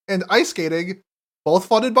and ice skating, both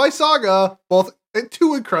funded by Saga. Both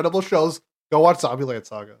 2 incredible shows. Go watch Zombieland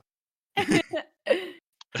Saga.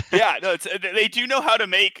 yeah, no, they do know how to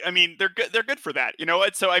make. I mean, they're good. They're good for that. You know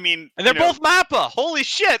what? So I mean, And they're you know, both Mappa. Holy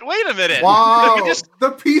shit! Wait a minute. Wow, You just-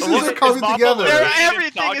 the pieces Is are it- coming is Mappa together. They're-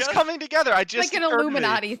 everything is Saga? coming together. I just Like an occurred to me.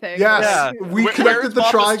 Illuminati thing. Yes, Yeah. we where's connected the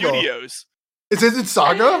Mappa triangle. Studios? Is it in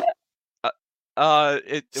Saga?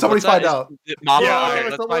 what's Somebody that? find Is out. it Mappa? Yeah, Okay, okay,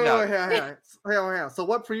 let's so find out. hang on. So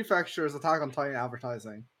what prefecture is Attack on Titan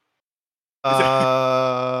advertising?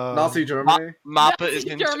 Uh, Nazi Germany? Mappa is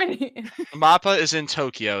in Germany. Mappa is in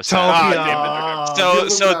Tokyo. So, Tokyo. damn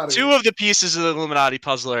so Illuminati. 2 of the pieces of the Illuminati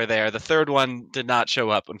puzzle are there. The third one did not show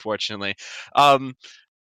up, unfortunately.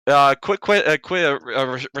 Quick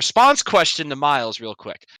response question to Miles, real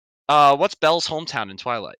quick. What's Belle's hometown in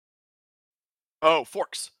Twilight? Oh,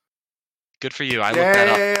 Forks. Good for you. I looked that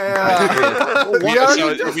up. Yeah. Why we, do Yeah, you already-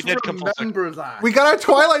 so just we did come full circle. remember that? we got our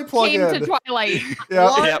Twilight plug Came in. to Twilight. Yeah.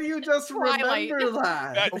 Why Yep. do you just Twilight. remember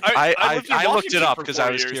that? I lived in looked it Washington up for because 4 I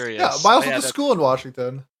was years. curious. Yeah, Miles went Yeah, to that's school in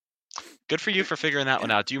Washington, good for you for figuring that one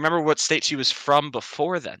out. Do you remember what state she was from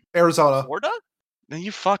before then? Arizona. Florida? No,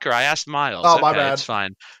 you fucker. I asked Miles. Oh, my Okay, bad. It's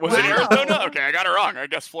fine. Was it Wow. Arizona? Okay, I got it wrong. I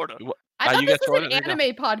guess Florida. I thought you this got was an Florida? There you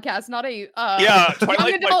anime podcast, not a Yeah, young Twilight's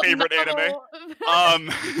my adult favorite anime.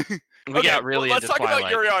 novel. We got really let's into talk about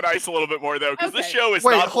Twilight. Yuri on Ice a little bit more though, because this Okay. show is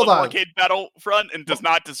Wait, not hold full on. arcade battlefront and does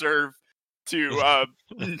not deserve to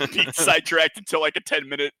be sidetracked until like a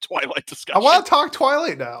 10-minute Twilight I discussion. want to talk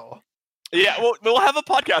Twilight now. Yeah, we'll have a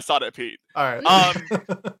podcast on it, Pete. All right.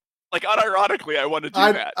 Like unironically, I want to do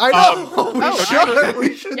that. I know. oh,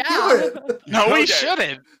 we should yeah. do it. No, we Okay.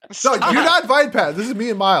 shouldn't. No, Stop. you're not invited, Pat. This is me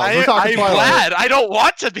and Miles. We're talking I'm Twilight. glad. I don't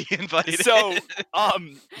want to be invited. So,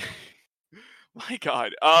 my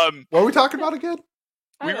God, What are we talking about again?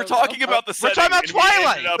 I we were don't talking know. about the We're setting. talking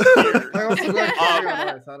about and we ended up here. I also like Yuri on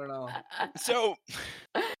Ice, I don't know. So,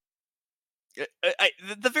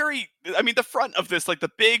 the front of this, like the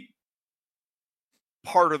big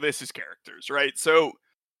part of this is characters, right? So,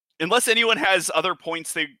 unless anyone has other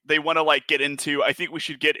points they want to like get into, I think we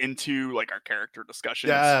should get into like our character discussions.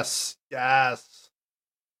 Yes.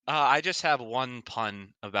 I just have one pun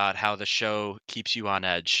about how the show keeps you on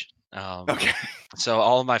edge. Okay. So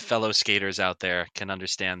all of my fellow skaters out there can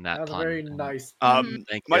understand that That's a pun. very and nice.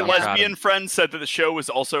 Thank My you. I'm proud of lesbian you. friend said that the show was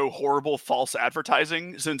also horrible false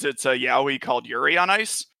advertising since it's a yaoi called Yuri on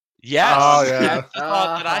Ice. Yes. Oh, yeah. That's the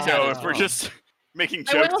thought that I So had So as if we're well. just making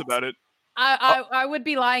I jokes will- about it, I would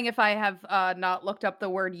be lying if I have not looked up the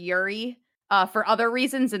word Yuri for other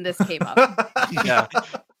reasons, and this came up. Yeah.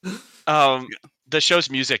 The show's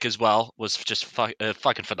music as well was just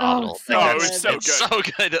fucking phenomenal. so Oh, it good. was so It's so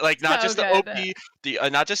good. Like not So just the good.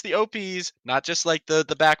 OP, not just the OPs, not just like the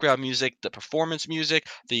background music, the performance music,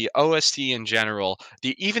 the OST in general.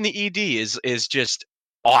 Even the ED is just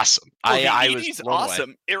awesome. Oh, the I ED was is blown away.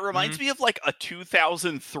 awesome. It reminds me of like a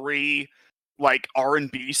 2003 like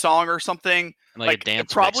R&B song or something. Like a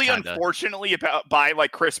dance probably mix, kinda. unfortunately by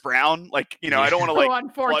like Chris Brown. Like, you know, I don't want to Oh, like plug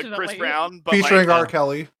unfortunately. Chris Brown, but Featuring like, R.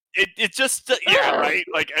 Kelly. it just yeah, right.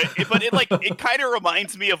 Like, but it kind of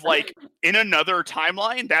reminds me of like in another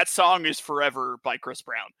timeline. That song is Forever by Chris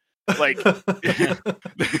Brown. Like,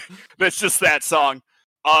 that's just that song.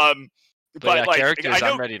 But yeah, like characters, I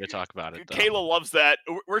know I'm ready to talk about it. Though. Kayla loves that.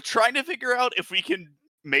 We're trying to figure out if we can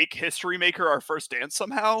make History Maker our first dance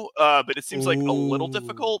somehow, but it seems like a little Ooh.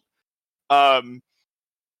 difficult.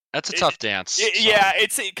 That's a It- tough dance. so- Yeah,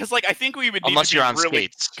 it's because like I think we would need Unless to be you're on really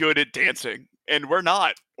skates. good at dancing, and we're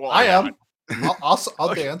not. Well, I I'm am. not. I'll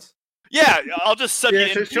Okay. dance. Yeah, I'll just sub Yeah,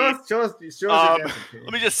 you in. show Pete. us your Um, dancing, Pete.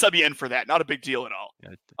 Let me just sub you in for that. Not a big deal at all.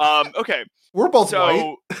 Yeah. Okay. We're both white.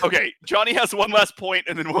 So okay, Johnny has one last point,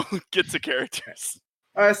 and then we'll get to characters.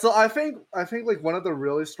 All right, so I think like one of the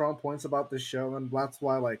really strong points about this show, and that's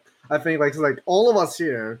why like I think like all of us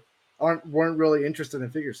here weren't really interested in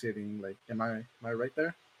figure skating. Like, am I right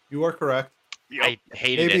there? You are correct. Yep. I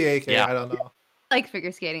hated Maybe it. AK. Yeah. I don't know. Like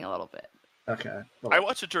figure skating a little bit. Okay. I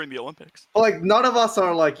watched it during the Olympics. But like none of us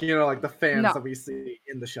are like like the fans No. that we see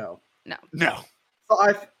in the show. No.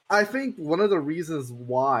 So I think one of the reasons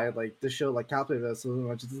why like the show like captivated us so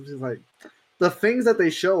much is because, like the things that they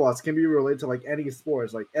show us can be related to like any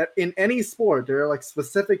sports. Like in any sport, there are like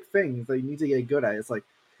specific things that you need to get good at. It's like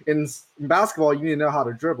in basketball, you need to know how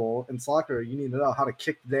to dribble. In soccer, you need to know how to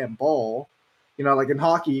kick the damn ball. Like in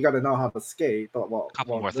hockey, you got to know how to skate. But A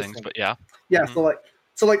couple more things, but yeah. yeah. Mhm.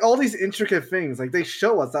 So like all these intricate things, like they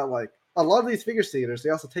show us that like a lot of these figure skaters, they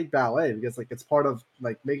also take ballet because like it's part of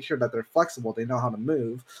like making sure that they're flexible, they know how to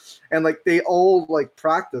move, and like they all like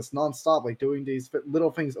practice nonstop, like doing these little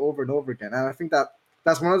things over and over again. And I think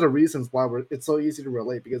that's one of the reasons why it's so easy to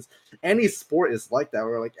relate, because any sport is like that,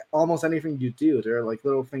 where like almost anything you do, there are like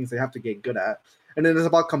little things they have to get good at, and then it's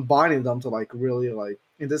about combining them to like really like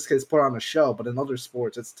in this case put on a show. But in other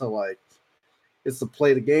sports, it's to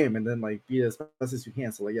play the game and then like be as best as you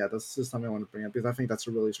can. So like yeah, that's just something I want to bring up because I think that's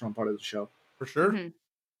a really strong part of the show. For sure. Mhm.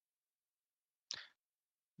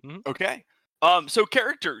 Okay. So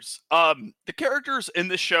characters. The characters in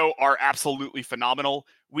this show are absolutely phenomenal.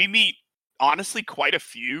 We meet honestly quite a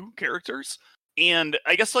few characters, and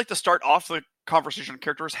I guess like to start off the conversation on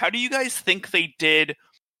characters, how do you guys think they did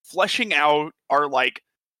fleshing out our like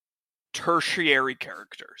tertiary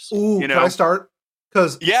characters? Ooh, you know? can I start?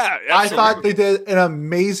 Because Yeah, I absolutely. thought they did an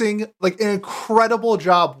amazing, like an incredible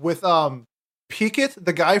job with Pikit,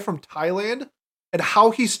 the guy from Thailand, and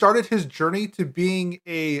how he started his journey to being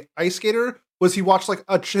a ice skater was he watched like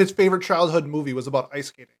his favorite childhood movie was about ice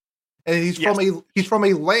skating. And he's from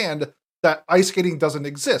a land that ice skating doesn't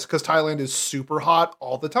exist because Thailand is super hot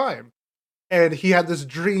all the time. And he had this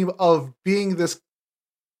dream of being this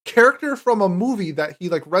character from a movie that he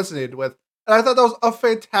like resonated with. And I thought that was a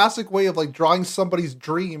fantastic way of like drawing somebody's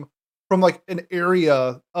dream from like an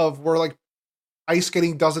area of where like ice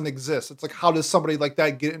skating doesn't exist. It's like, how does somebody like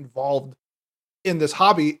that get involved in this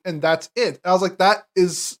hobby? And that's it. And I was like, that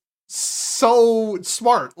is so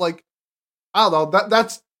smart. Like, I don't know.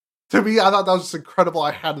 That's to me, I thought that was just incredible.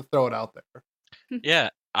 I had to throw it out there. Yeah,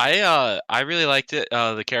 I really liked it.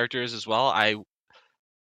 The characters as well. I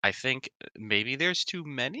think maybe there's too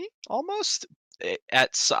many almost.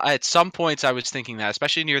 At some points, I was thinking that,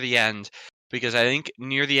 especially near the end, because I think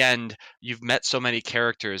near the end you've met so many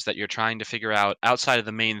characters that you're trying to figure out outside of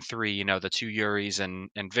the main three. The two Yuris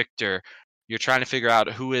and Victor. You're trying to figure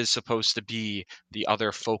out who is supposed to be the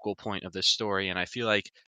other focal point of this story, and I feel like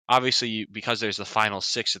obviously because there's the final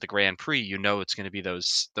 6 at the Grand Prix, it's going to be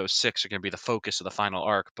those 6 are going to be the focus of the final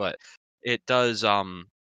arc, but it does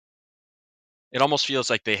it almost feels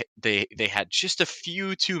like they had just a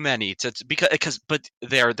few too many but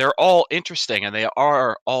they're all interesting and they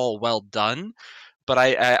are all well done, but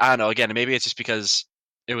I don't know, again, maybe it's just because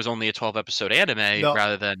it was only a 12 episode anime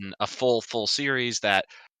rather than a full series that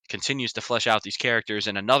continues to flesh out these characters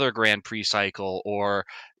in another Grand Prix cycle or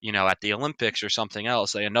at the Olympics or something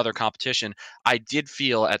else, like another competition. I did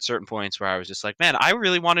feel at certain points where I was just like, man, I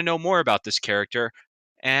really want to know more about this character,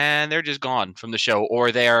 and they're just gone from the show,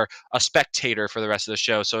 or they're a spectator for the rest of the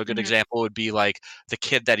show. So a good example would be like the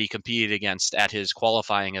kid that he competed against at his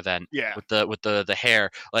qualifying event with the hair.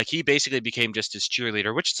 Like he basically became just his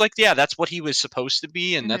cheerleader, which is like, yeah, that's what he was supposed to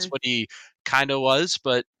be, and that's what he kind of was,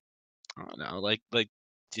 but I don't know, like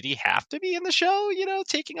did he have to be in the show,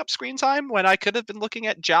 taking up screen time when I could have been looking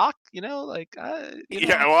at Jock, Yeah, well,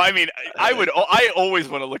 I mean, I always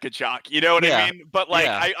want to look at Jock, you know what I mean? But like,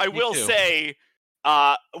 Yeah, I will say,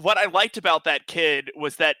 what I liked about that kid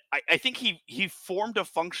was that I think he formed a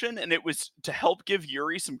function, and it was to help give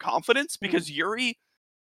Yuri some confidence, because Yuri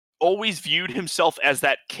always viewed himself as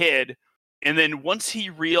that kid, and then once he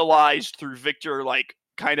realized through Victor, like,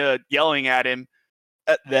 kind of yelling at him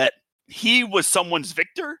that he was someone's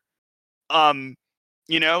Victor,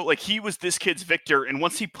 like he was this kid's Victor, and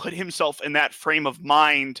once he put himself in that frame of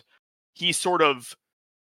mind, he sort of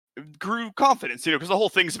grew confidence, because the whole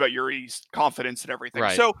thing's about Yuri's confidence and everything.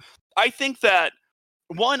 Right. So I think that,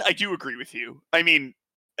 one, I do agree with you. I mean,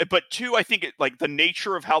 but two, I think like the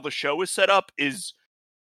nature of how the show is set up is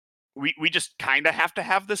we just kind of have to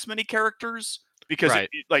have this many characters because Right.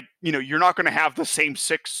 like, you know, you're not going to have the same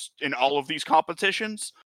 6 in all of these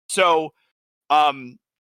competitions. So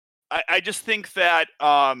I just think that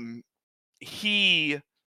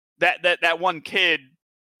that one kid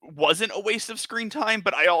wasn't a waste of screen time,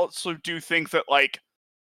 but I also do think that like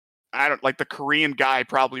the Korean guy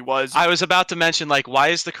probably was. I was about to mention, like, why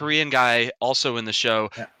is the Korean guy also in the show?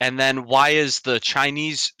 Yeah. And then why is the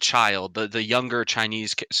Chinese child, the younger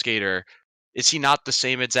Chinese skater, is he not the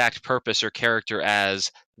same exact purpose or character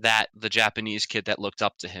as the Japanese kid that looked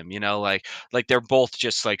up to him? You know, like they're both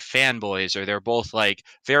just like fanboys, or they're both like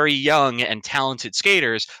very young and talented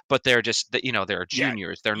skaters, but they're just, you know, they're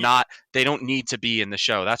juniors. They're not, they don't need to be in the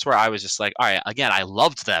show. That's where I was just like, all right, again, I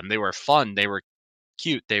loved them. They were fun. They were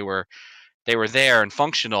cute. They were there and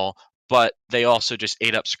functional, but they also just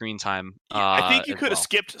ate up screen time. I think you as could have well.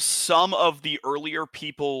 skipped some of the earlier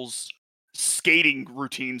people's skating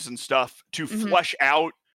routines and stuff to Mhm. flesh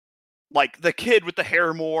out like the kid with the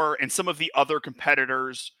hair more and some of the other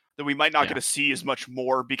competitors that we might not Yeah. get to see as much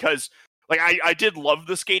more, because like I did love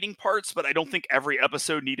the skating parts, but I don't think every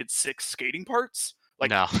episode needed 6 skating parts. Like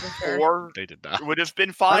No, Sure. 4 they did not. would have been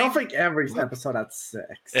I fine. don't think every episode had 6.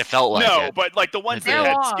 It felt like No, it. but like the ones that They're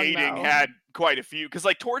had long, skating though. had quite a few. Because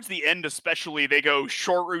like towards the end, especially, they go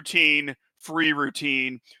short routine, free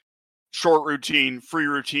routine, short routine, free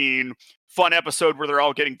routine, fun episode where they're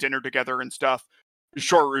all getting dinner together and stuff,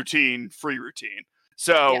 short routine, free routine.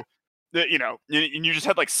 So, Yeah. you know, and you just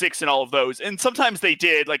had like 6 in all of those. And sometimes they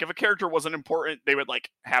did, like if a character wasn't important, they would like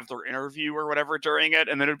have their interview or whatever during it.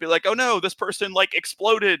 And then it'd be like, oh no, this person like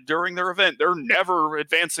exploded during their event. They're never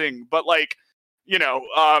advancing. But like, you know,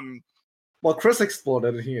 Well, Chris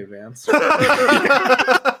exploded and he advanced.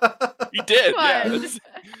 he did. Yeah. Fun. That's-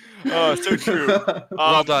 so true.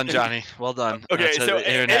 Well done, Johnny. Well done. Okay, That's so an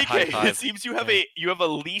internet high AK, it five. seems you have a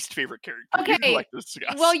least favorite character. Okay, You'd like to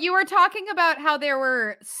discuss. Well, you were talking about how there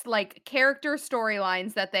were like character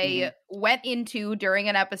storylines that they went into during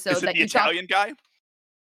an episode is it that the you thought Italian guy?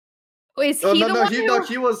 is Oh he no, the no, one he who... no,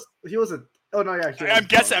 he was a. Oh no, yeah. He I'm was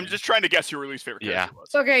guessing. I'm Italian. just trying to guess who your least favorite character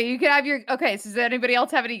was. Okay, you can have your okay. So does anybody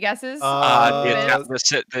else have any guesses? The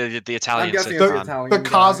Italian guessing the, it's sitcom. Italian the guy.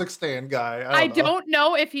 Kazakhstan guy. I don't know. don't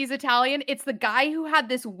know if he's Italian. It's the guy who had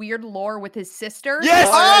this weird lore with his sister. Yes!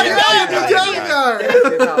 Oh, yeah, yeah, yeah, the yeah, Italian yeah. guy. It's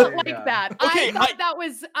the Italian Like guy. that. Okay, I thought that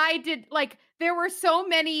was I did like there were so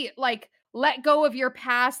many like let go of your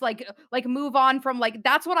past, like move on from like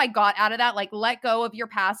that's what I got out of that. Like let go of your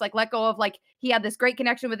past, like let go of like he had this great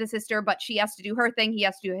connection with his sister, but she has to do her thing, he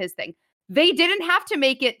has to do his thing. They didn't have to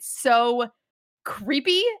make it so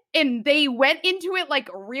creepy, and they went into it like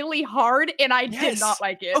really hard, and I did Yes. not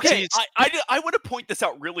like it. Okay, Jeez. I want to point this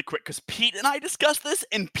out really quick because Pete and I discussed this,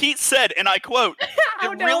 and Pete said, and I quote,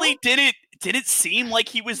 Oh, "It no. really didn't seem like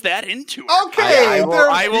he was that into it." Okay,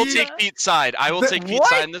 I will there- take Pete's side. I will The- take Pete's what?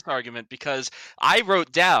 side in this argument because I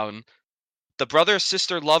wrote down the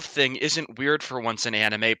brother-sister love thing isn't weird for once in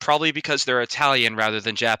anime, probably because they're Italian rather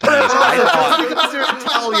than Japanese. I thought Because they're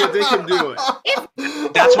Italian, they can do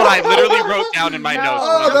it. that's what I literally wrote down in my No. notes.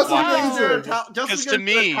 Oh, when I was that's watching it. amazing. Just Because because to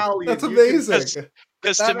me- they're Italian, That's you can- amazing.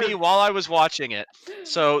 Because to me, while I was watching it,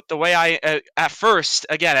 so the way at first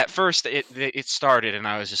it started, and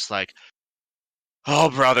I was just like, "Oh,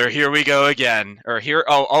 brother, here we go again," or here,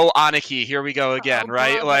 oh, Aniki, here we go again, Oh,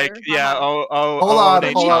 right? Like, brother. yeah, Uh-huh. Hold on,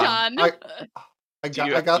 Neji. hold You on. done? I Do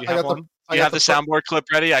you got have the one? I Do you got have the soundboard clip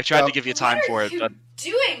ready? I tried Yeah. to give you time for it, but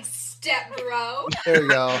doing, step bro? There you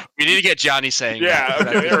go. we need to get Johnny saying Yeah, that.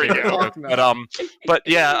 okay, there we That's go. good. But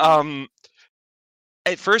yeah,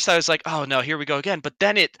 at first I was like, oh no, here we go again. But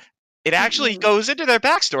then it actually goes into their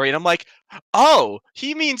backstory, and I'm like, oh,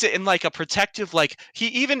 he means it in like a protective, like he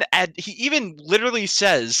even literally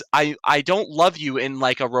says, I don't love you in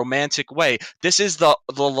like a romantic way. This is the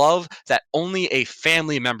love that only a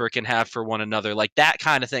family member can have for one another, like that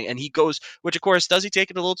kind of thing. And he goes, which of course, does he take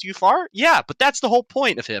it a little too far? Yeah, but that's the whole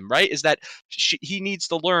point of him, right? Is that he needs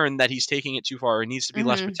to learn that he's taking it too far. He needs to be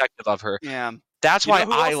less Mhm. protective of her. Yeah, That's You know why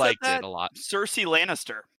who else I said liked that? it a lot. Cersei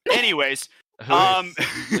Lannister. Anyways, Who-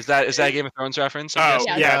 is that a Game of Thrones reference? I'm oh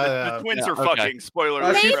guessing? yeah, Yeah, the twins yeah, are okay. fucking.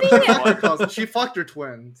 Spoiler. She, alert. Maybe- she fucked her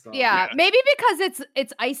twin. So. Yeah, Yeah. maybe because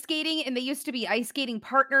it's ice skating and they used to be ice skating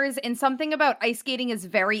partners, and something about ice skating is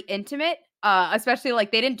very intimate. Especially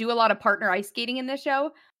like they didn't do a lot of partner ice skating in this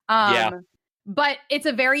show. Yeah. But it's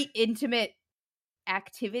a very intimate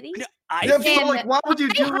activity. I Yeah, think but like, why would you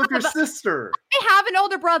I do it with your have- sister? I have an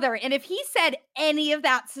older brother, and if he said any of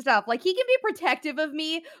that stuff, like he can be protective of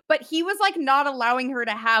me, but he was like not allowing her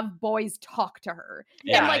to have boys talk to her.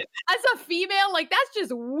 Yeah. And like as a female, like that's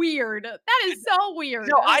just weird. That is so weird.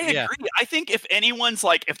 No, I agree. Yeah. I think if anyone's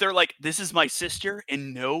like, if they're like, this is my sister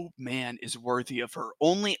and no man is worthy of her,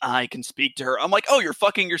 only I can speak to her. I'm like, oh, you're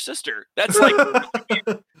fucking your sister. That's like,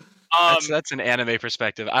 That's an anime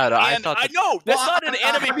perspective. I don't know. I and thought I that, know that's Well, not an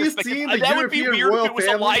anime have you perspective. seen the That would be European weird if Royal it was a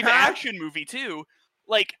Family live Pack? action movie too.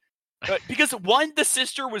 Like, because one, the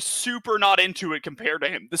sister was super not into it compared to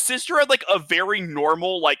him. The sister had like a very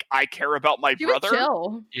normal, like, I care about my She was brother.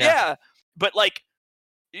 chill. Yeah, but like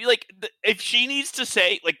if she needs to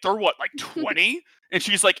say like they're what like 20, and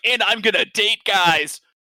she's like, and I'm gonna date guys.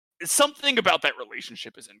 Something about that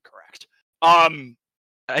relationship is incorrect.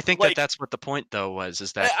 I think like- that's what the point though was,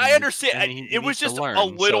 is that I he- understand. and he It was needs to just learn, a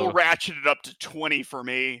little so- ratcheted up to 20 for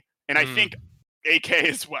me, and I Mm. think AK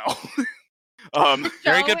as well.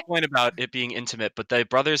 Very So- good point about it being intimate, but the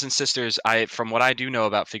brothers and sisters, from what I do know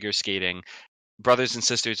about figure skating, brothers and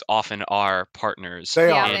sisters often are partners. They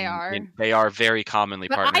Yeah, are. they are. They are very commonly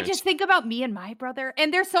But partners. I just think about me and my brother,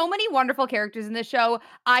 and there's so many wonderful characters in this show.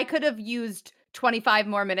 I could have used 25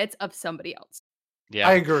 more minutes of somebody else. yeah,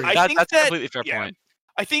 I agree. I think that's a that- completely fair yeah. point.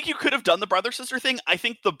 I think you could have done the brother sister thing. I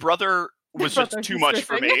think the brother was just brother too much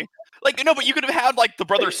sister for thing. me. Like, no, but you could have had like the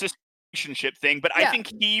brother sister relationship thing. But I Yeah.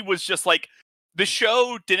 think he was just like, the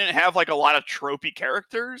show didn't have like a lot of tropey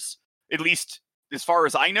characters, at least as far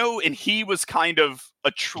as I know, and he was kind of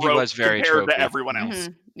a trope was very compared to tropey. everyone else.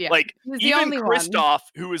 Mhm, yeah. Like He was the even only one. Kristoff,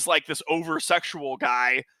 who is like this over sexual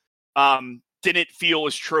guy, didn't feel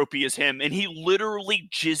as tropey as him, and he literally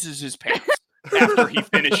jizzes his pants after he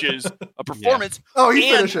finishes a performance. Oh, he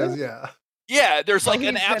And- finishes, yeah. Yeah, there's like he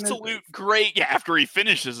an finishes. absolute great after he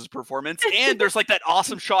finishes his performance, and there's like that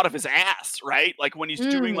awesome shot of his ass, right? Like when he's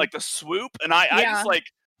doing Mm. like the swoop, and I Yeah. just like,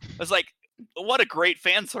 I was like, what a great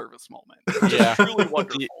fan service moment. Yeah. Truly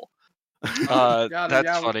wonderful. Yeah,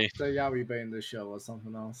 That's funny. The Yaoi Bay in this show was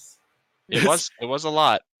something else. It was a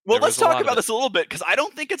lot. Well, There let's was a lot talk of about it. this a little bit because I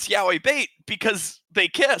don't think it's yaoi bait because they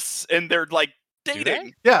kiss and they're like they?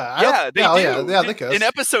 dating. Yeah, Yeah, they do. Yeah, they kiss. In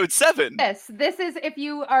episode 7. This is, if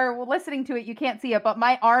you are listening to it, you can't see it, but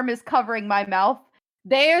my arm is covering my mouth.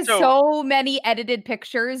 There's So- so many edited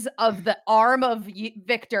pictures of the arm of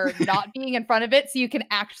Victor not being in front of it, so you can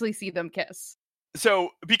actually see them kiss. So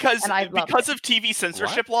because And I love because it. of TV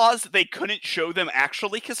censorship laws, they couldn't show them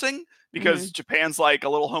actually kissing because Japan's like a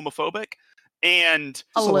little homophobic, and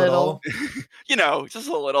A Just little. you know, just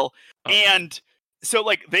a little. Oh. And so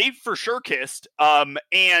like they for sure kissed,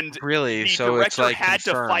 and Really? the So it's director like had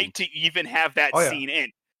to fight confirmed. to even have that Oh, yeah. scene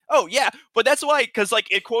in. Oh yeah, but that's why, because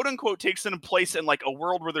like it quote unquote takes in place in like a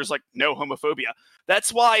world where there's like no homophobia.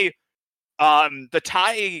 That's why the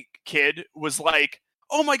Thai kid was like,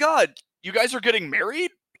 "Oh my god, you guys are getting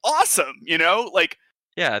married? Awesome!" You know, like,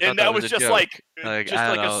 Yeah, I thought and that was a just joke. like, Like, just I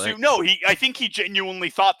like don't know, assume. like- No, I think he genuinely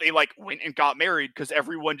thought they like went and got married because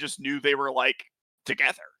everyone just knew they were like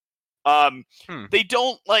together. They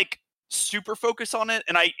don't like super focus on it,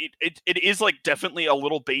 and it is like definitely a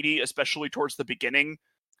little baity, especially towards the beginning.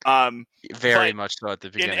 Very but much so at the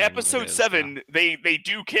In beginning. episode it is, 7, they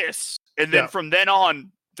do kiss, and then Yeah. from then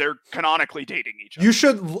on, they're canonically dating each other. You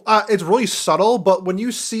should. It's really subtle, but when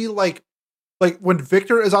you see like when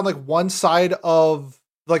Victor is on like one side of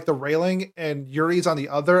like the railing and Yuri's on the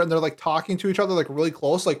other, and they're like talking to each other like really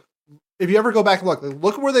close. Like if you ever go back and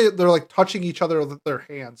look where they're like touching each other with their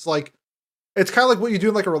hands. Like it's kind of like what you do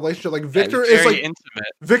in like a relationship. Like Yeah, Victor it's is very like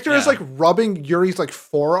intimate. Victor is yeah. like rubbing Yuri's like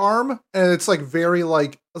forearm, and it's like very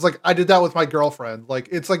like it's like I did that with my girlfriend. Like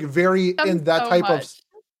it's like very in that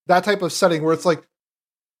type of setting where it's like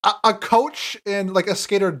a coach and like a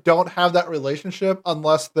skater don't have that relationship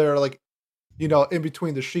unless they're like, you know, in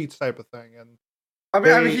between the sheets type of thing. And I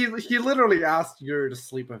mean, he literally asked Yuri to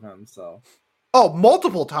sleep with him. So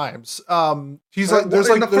multiple times. He's like in there's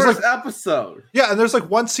the like first episode. yeah, and there's like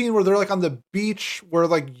one scene where they're like on the beach where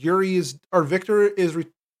like Victor is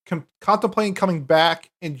contemplating coming back,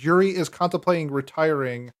 and Yuri is contemplating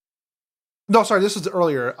retiring. No, sorry, this is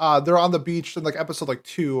earlier. They're on the beach in like episode like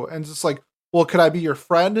 2, and it's just like, well, could I be your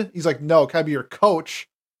friend? He's like, no. Can I be your coach?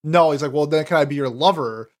 No. He's like, well, then can I be your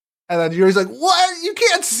lover? And then Yuri's like, what? You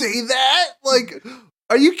can't say that. Like,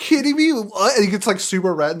 are you kidding me? What? And he gets like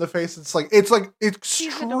super red in the face. It's like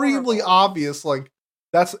extremely adorable. obvious. Like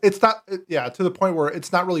it's not to the point where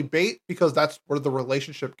it's not really bait because that's where the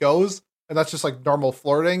relationship goes, and that's just like normal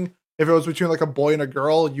flirting. If it was between like a boy and a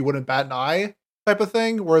girl, you wouldn't bat an eye type of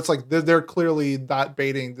thing. Where it's like they're clearly not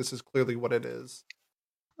baiting. This is clearly what it is.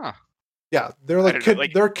 Yeah, they're I like, don't know,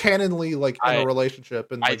 like- they're canonly like in I- a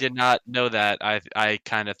relationship, and I like, did not know that. I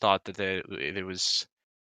kind of thought that they were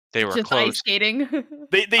Just close. ice skating.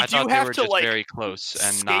 They I do thought they have were to just like very close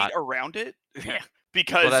and skate not. around it Well,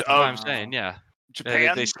 because that's what of I'm saying. Yeah,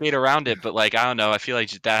 Japan. they skate around it, but like I don't know. I feel like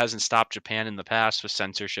that hasn't stopped Japan in the past with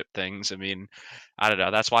censorship things. I mean, I don't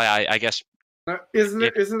know. That's why I guess Isn't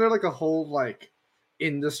there like a whole like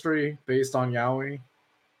industry based on yaoi?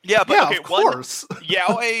 Yeah, but yeah, okay, of one course.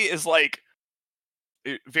 yaoi is like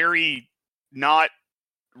very not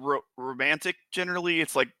romantic. Generally,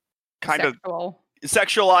 it's like kind of Sexual.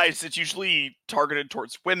 sexualized. It's usually targeted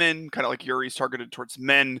towards women, kind of like Yuri's targeted towards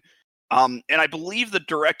men. And I believe the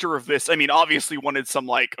director of this, I mean, obviously wanted some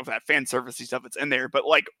like of that fan servicey stuff that's in there, but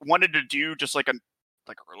like wanted to do just like a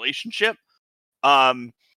relationship.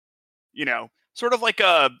 You know, sort of like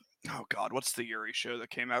a oh god, what's the Yuri show that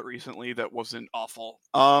came out recently that wasn't awful?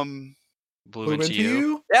 blew into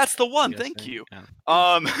you. That's the one. Yes, Thank you.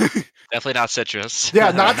 yeah. Definitely not citrus. Yeah,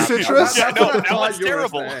 not citrus. Yeah, no, what I now thought it's you were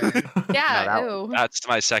terrible. saying. Yeah. No, Ew. That's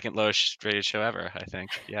my second lowest rated show ever. I think.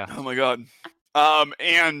 Yeah. Oh my god.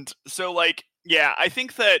 And so like, yeah, I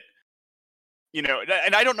think that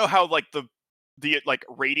and I don't know how like the like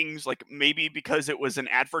ratings, like maybe because it was an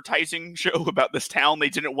advertising show about this town, they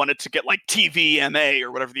didn't want it to get like TVMA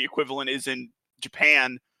or whatever the equivalent is in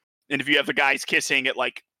Japan. And if you have the guys kissing, it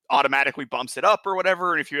like automatically bumps it up or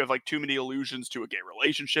whatever. And if you have like too many allusions to a gay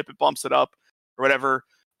relationship, it bumps it up or whatever.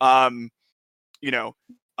 AK,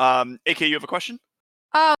 you have a question?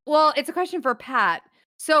 Well, it's a question for Pat.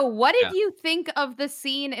 So, what did Yeah. you think of the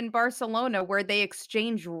scene in Barcelona where they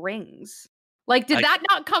exchange rings? Like, did I- that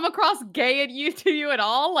not come across gay to you at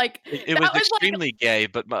all? Like, It that was was like- extremely gay,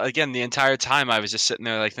 but again, the entire time I was just sitting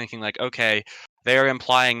there like thinking like, okay, they are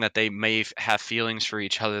implying that they may have feelings for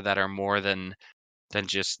each other that are more than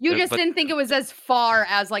just. you just but didn't think it was as far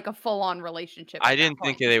as like a full-on relationship. I at that didn't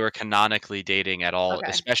think point. they were canonically dating at all, Okay.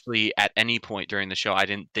 especially at any point during the show. I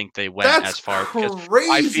didn't think they went That's as far because crazy.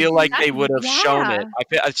 I feel like they That's- would have shown it.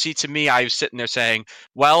 yeah. See, to me, I was sitting there saying,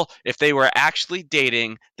 well, if they were actually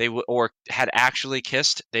dating, they would or had actually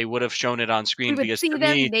kissed, they would have shown it on We screen would because see to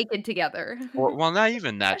them me, naked together. or well, not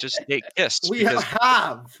even that, just they kissed. We because,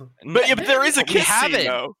 have. But yeah, but there is a But we kiss scene haven't.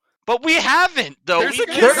 though. But we haven't though. There's We a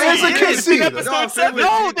didn't. kiss There is a scene. kiss It's in scene. episode No, 7.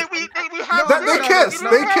 No, we have. That they kiss.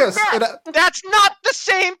 They kiss. That's not the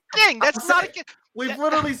same thing. That's not. We've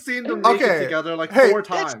literally seen them Okay, naked together like hey, 4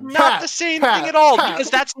 That's times. not Pat, the same Pat, thing at all Pat.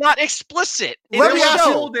 because that's not explicit. in Let the me ask show.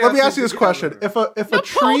 you. show. Let me ask you this Dancing question: together. if The a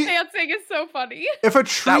pole tree dancing is so funny. if a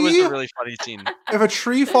That was tree a really funny scene. if a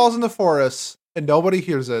tree falls in the forest and nobody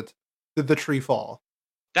hears it, did the tree fall?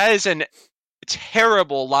 That is an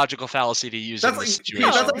terrible logical fallacy to use That's in like, this Pete,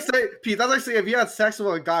 situation. that's like saying if you had sex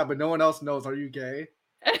with a guy but no one else knows, are you gay?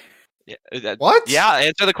 What? Yeah,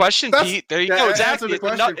 answer the question, That's- Pete. There you Yeah, go. answer Exactly. the It's,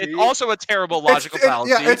 question, it's Pete. also a terrible logical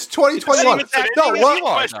fallacy. Yeah, it's 2021. It's the same No, thing as what, you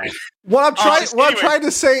are, Question. though. what I'm trying anyway.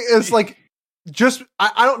 to say is like just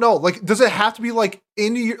I don't know, like does it have to be like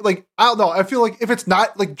in your like I don't know. I feel like if it's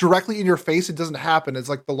not like directly in your face, it doesn't happen. It's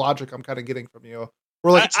like the logic I'm kind of getting from you.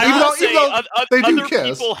 We're like I even will though they do other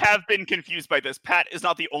kiss. people have been confused by this. Pat is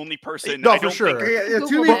not the only person. No, I for don't sure. think- Yeah, to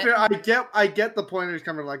Google be it. fair, I get the point he's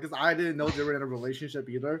coming like because I didn't know they were in a relationship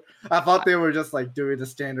either. I thought they were just like doing the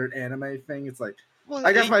standard anime thing. It's like Well,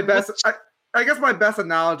 I guess my best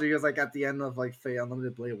analogy is like at the end of like Fate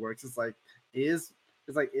Unlimited Blade Works. It's like is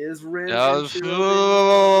Rin and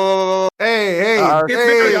Shiro- Hey, It's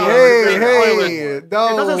very obvious. hey. It doesn't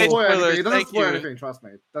No. spoil anything. Spoilers, It doesn't thank spoil you. anything. Trust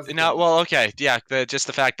me. It doesn't No, spoil well, okay, yeah. Just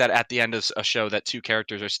the fact that at the end of a show that 2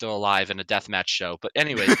 characters are still alive in a deathmatch show. But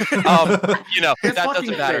anyway, It's that fucking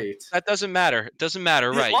doesn't matter. Fate. That doesn't matter. It doesn't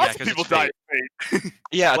matter, right? Lots Yeah, of 'cause people it's die Fate. in Fate.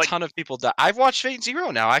 Yeah, a Like- ton of people die. I've watched Fate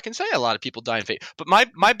Zero now. I can say a lot of people die in Fate. But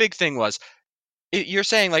my big thing was, you're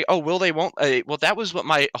saying like, oh, will they, won't? Well, that was what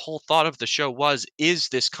my whole thought of the show was. Is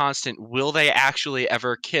this constant? Will they actually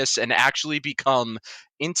ever kiss and actually become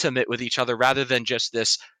intimate with each other, rather than just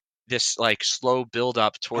this like slow build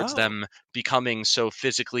up towards Oh. them becoming so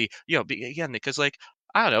physically? Again, because like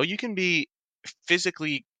I don't know, you can be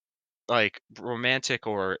physically like romantic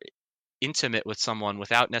or intimate with someone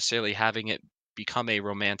without necessarily having it become a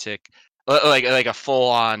romantic like a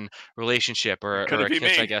full-on relationship or Could it a be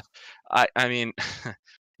kiss, me? I guess. I mean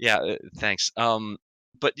yeah, thanks.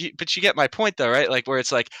 But you get my point though, right? Like where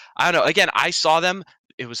it's like I don't know, again, I saw them,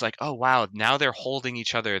 it was like, oh wow, now they're holding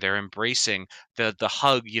each other, they're embracing, the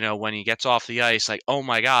hug, when he gets off the ice, like oh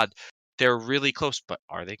my god, they're really close, but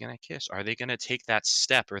are they going to kiss? Are they going to take that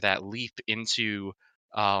step or that leap into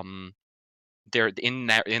they're in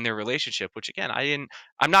their relationship, which again,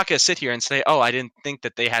 I'm not going to sit here and say, oh, I didn't think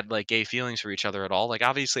that they had like gay feelings for each other at all. Like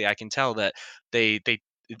obviously I can tell that they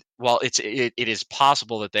well, it is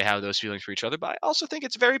possible that they have those feelings for each other, but I also think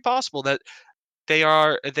it's very possible that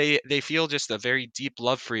they feel just a very deep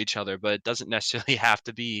love for each other, but it doesn't necessarily have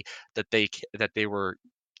to be that they were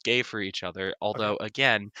gay for each other. Although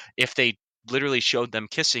again, if they literally showed them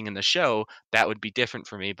kissing in the show, that would be different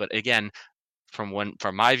for me. But again, from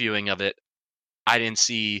my viewing of it, I didn't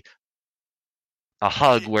see a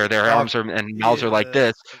hug where their arms are and mouths are like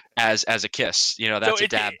this as a kiss. You know, that's a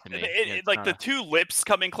dab to me. Like the two lips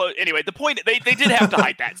coming close. Anyway, the point they did have to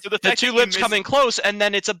hide that. So the two lips coming close, and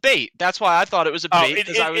then it's a bait. That's why I thought it was a bait.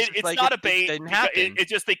 It's not a bait. It didn't happen.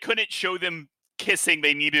 It's just they couldn't show them kissing.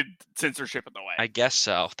 They needed censorship in the way. I guess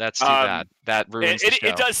so. That's too bad. That ruins the show.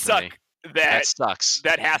 It does suck. That sucks.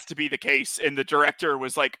 That has to be the case, and the director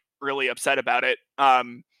was like really upset about it.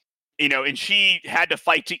 You know, and she had to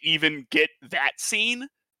fight to even get that scene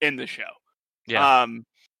in the show. Yeah.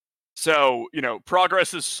 So, you know,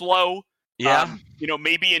 progress is slow. Yeah. You know,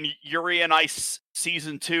 maybe in Yuri on Ice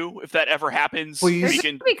season 2, if that ever happens, Please. we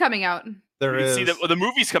can be coming out. There is. see the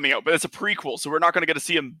movie's coming out, but it's a prequel, so we're not going to get to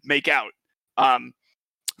see him make out.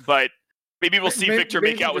 But maybe we'll see Victor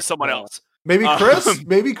make out with someone else. Maybe Chris?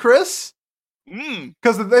 Maybe Chris?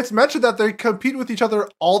 Because it's mentioned that they compete with each other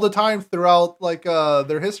all the time throughout like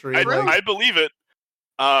their history. I believe it.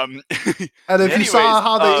 And if you saw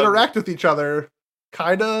how they interact with each other,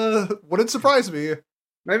 kind of wouldn't surprise me.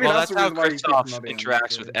 Maybe that's how Kristoff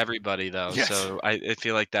interacts with everybody, though. Yes. So I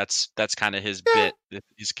feel like that's kind of his bit,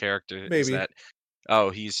 his character. Maybe. Is that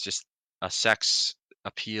he's just a sex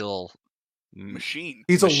appeal machine.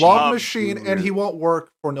 He's a love machine, and he won't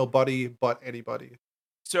work for nobody but anybody.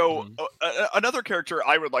 So another character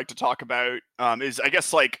I would like to talk about is, I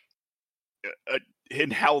guess, like in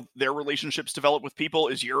how their relationships develop with people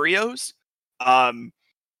is Yurio's,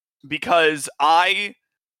 because I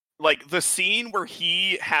like the scene where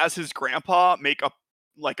he has his grandpa make a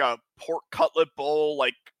pork cutlet bowl,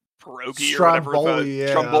 like pierogi or whatever,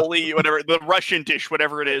 stromboli, whatever, the Russian dish,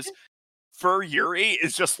 whatever it is, for Yuri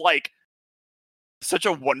is just like such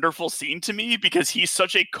a wonderful scene to me, because he's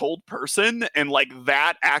such a cold person, and like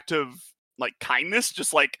that act of like kindness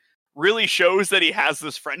just like really shows that he has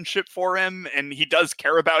this friendship for him, and he does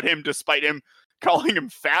care about him despite him calling him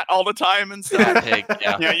fat all the time and stuff. Pig,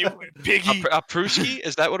 yeah, you piggy. A prushki?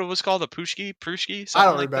 Is that what it was called? A pushki? I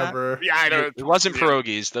don't remember. Yeah, I don't. It wasn't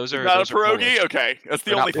pierogies. Those are not those a pierogi. Are okay, that's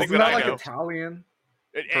the only thing Isn't that that I like know. Italian?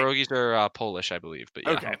 Pierogies are Polish, I believe. But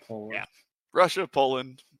yeah. Okay, yeah, Russia,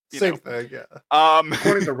 Poland. Same thing, yeah.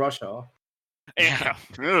 According to Russia. Yeah.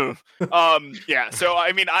 Yeah. So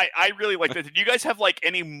I mean, I really like that. Did you guys have like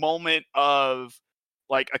any moment of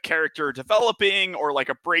like a character developing or like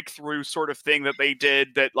a breakthrough sort of thing that they did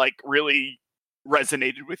that like really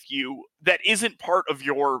resonated with you that isn't part of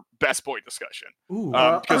your best boy discussion?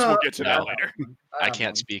 Because we'll get to that later. I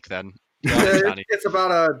can't speak then. It's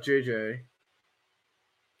about JJ.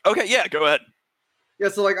 Okay, yeah, go ahead. Yeah,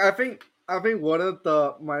 so like I think one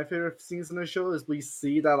of my favorite scenes in the show is we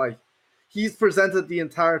see that like he's presented the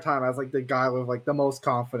entire time as like the guy with like the most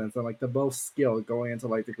confidence and like the most skill going into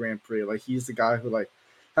like the Grand Prix. Like he's the guy who like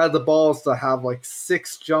had the balls to have like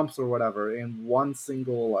 6 jumps or whatever in one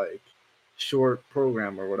single like short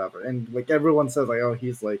program or whatever. And like everyone says like, oh,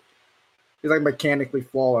 he's like mechanically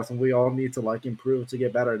flawless and we all need to like improve to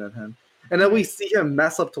get better than him. And then we see him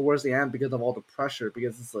mess up towards the end because of all the pressure,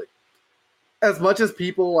 because it's like, as much as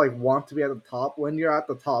people like want to be at the top, when you're at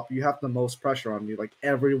the top, you have the most pressure on you. Like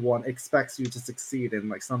everyone expects you to succeed, and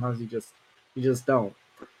like sometimes you just don't.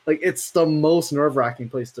 Like it's the most nerve-wracking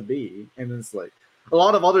place to be, and it's like a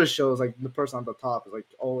lot of other shows, like the person at the top is like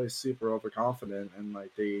always super overconfident and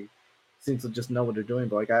like they seem to just know what they're doing.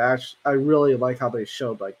 But like I really like how they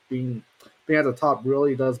showed like being at the top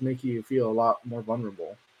really does make you feel a lot more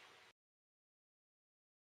vulnerable.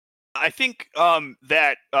 I think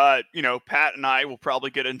that you know, Pat and I will probably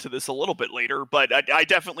get into this a little bit later, but I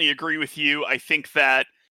definitely agree with you. I think that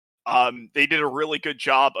they did a really good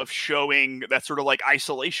job of showing that sort of like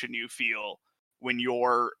isolation you feel when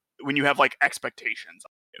you have like expectations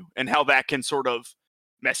on you, and how that can sort of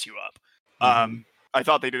mess you up. I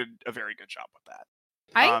thought they did a very good job with that.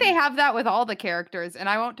 I think they have that with all the characters, and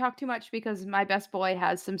I won't talk too much because my best boy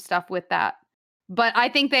has some stuff with that. But I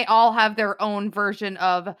think they all have their own version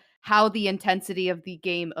of how the intensity of the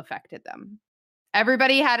game affected them.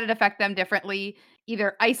 Everybody had it affect them differently,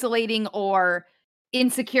 either isolating or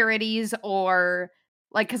insecurities, or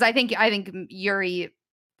like, because I think Yuri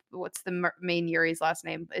what's the main Yuri's last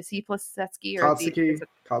name? Is he Plisetsky or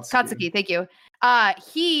Katsuki. Thank you.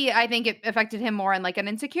 He, I think it affected him more in like an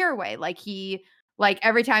insecure way. Like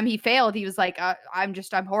every time he failed, he was like,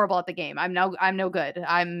 I'm horrible at the game. I'm no good.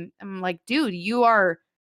 I'm like, dude, you're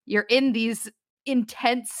in these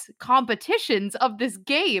intense competitions of this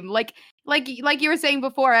game. Like you were saying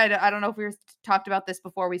before, I don't know if we talked about this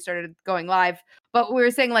before we started going live, but we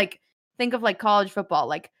were saying, like, think of like college football,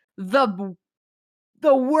 like the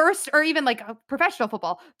worst, or even like professional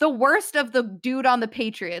football, the worst of the dude on the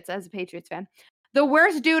Patriots, as a Patriots fan, the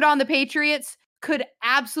worst dude on the Patriots could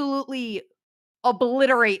absolutely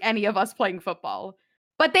obliterate any of us playing football.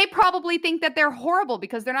 But they probably think that they're horrible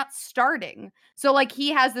because they're not starting. So like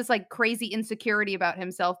he has this like crazy insecurity about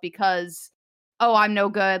himself because, oh, I'm no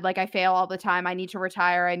good. Like I fail all the time. I need to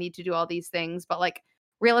retire. I need to do all these things. But like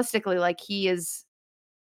realistically, like he is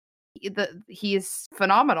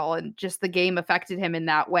phenomenal, and just the game affected him in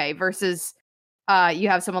that way versus you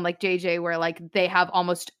have someone like JJ where like they have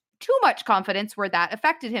almost too much confidence, where that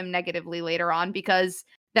affected him negatively later on, because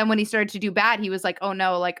then when he started to do bad, he was like, oh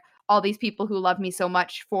no, like all these people who love me so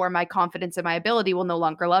much for my confidence and my ability will no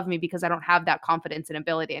longer love me because I don't have that confidence and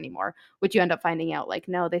ability anymore, which you end up finding out like,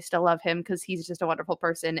 no, they still love him because he's just a wonderful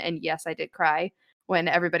person. And yes, I did cry when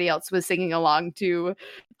everybody else was singing along to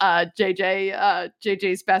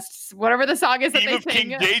JJ's best, whatever the song is that they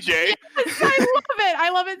sing. King JJ. Yes, I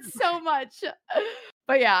love it so much.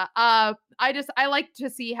 But yeah, I like to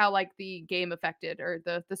see how like the game affected, or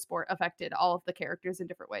the sport affected all of the characters in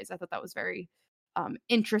different ways. I thought that was very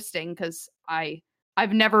interesting, because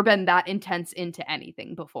I've never been that intense into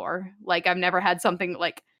anything before. Like I've never had something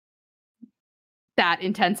like that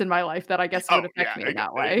intense in my life that I guess would affect me in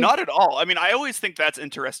that way. Not at all. I mean, I always think that's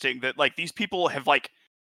interesting that like these people have like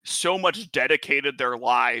so much dedicated their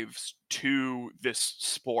lives to this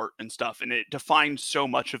sport and stuff, and it defines so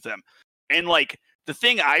much of them. And like the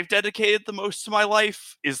thing I've dedicated the most to my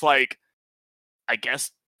life is like, I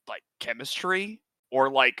guess like chemistry,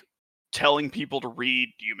 or like telling people to read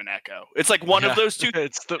Human Echo. It's like one of those two.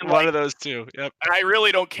 It's one of those two. Yep. And I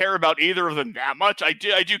really don't care about either of them that much. I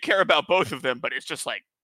do care about both of them, but it's just like,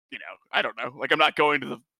 you know, I don't know. Like I'm not going to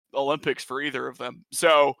the Olympics for either of them.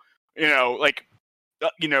 So, you know, like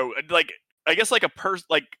I guess like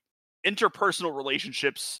like interpersonal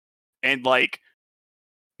relationships and like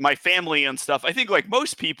my family and stuff. I think like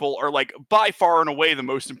most people are like by far and away the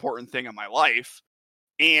most important thing in my life.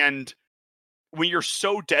 And when you're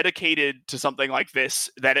so dedicated to something like this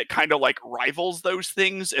that it kind of like rivals those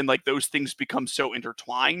things, and like those things become so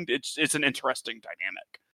intertwined, it's an interesting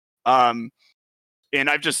dynamic. And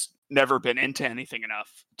I've just never been into anything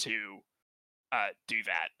enough to do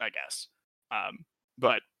that, I guess.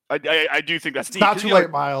 But I do think that's not too late,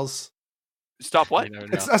 Miles. Stop what?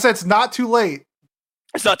 I said it's not too late.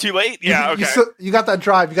 It's not too late? Yeah, okay. You got that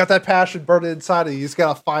drive. You got that passion burning inside of you. You just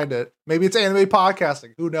got to find it. Maybe it's anime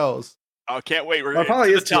podcasting. Who knows? Oh, can't wait. We're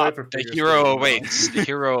probably to the top. The hero awaits. The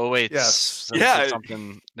hero awaits. Yes. So yeah.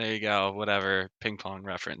 Something. There you go. Whatever. Ping pong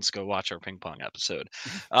reference. Go watch our ping pong episode.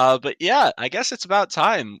 But yeah, I guess it's about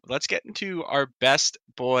time. Let's get into our best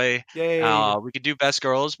boy. Yay. We could do best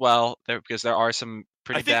girl as well, because there are some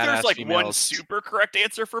pretty badass females. I think there's like one super correct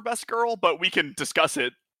answer for best girl, but we can discuss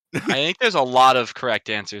it. I think there's a lot of correct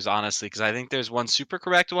answers, honestly, because I think there's one super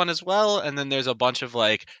correct one as well, and then there's a bunch of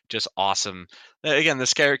like just awesome. Again,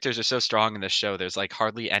 these characters are so strong in this show. There's like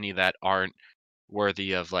hardly any that aren't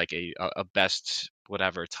worthy of like a best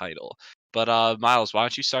whatever title. But Miles, why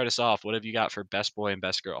don't you start us off? What have you got for best boy and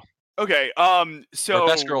best girl? Okay, so or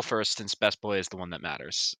best girl first, since best boy is the one that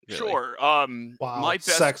matters. Really. Sure. Wow, my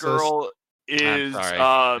best sexist. girl is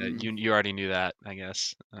I'm sorry. You already knew that, I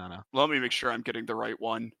guess. I don't know. Let me make sure I'm getting the right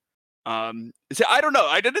one. See, I don't know.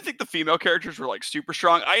 I didn't think the female characters were like super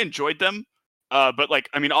strong. I enjoyed them, but like,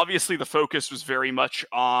 I mean, obviously the focus was very much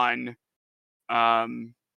on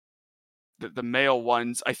the male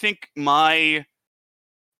ones. I think my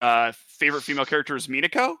favorite female character is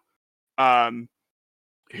Minako,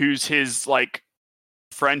 who's his like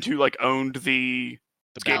friend who like owned the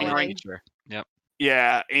skating rink. Yep.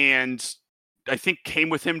 Yeah, and I think came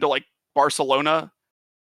with him to like Barcelona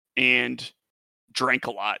and drank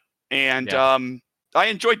a lot. And I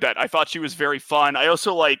enjoyed that. I thought she was very fun. I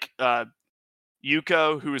also like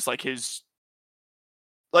Yuko, who is like his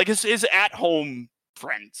at home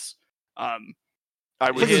friends.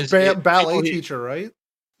 I was his ballet teacher, right?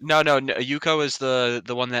 No. Yuko is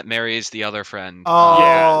the one that marries the other friend.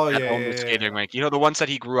 Oh, at home with skating rink. You know, the ones that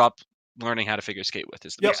he grew up learning how to figure skate with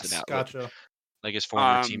is the most out. Gotcha. Like his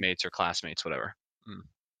former teammates or classmates, whatever.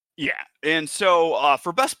 Yeah, and so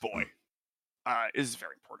for best boy, is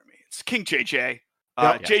very important to me. It's King JJ.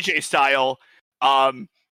 Yep. JJ style.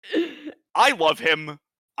 I love him.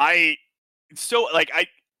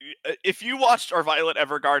 If you watched our Violet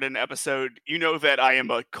Evergarden episode, you know that I am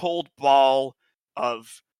a cold ball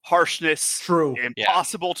of harshness, True.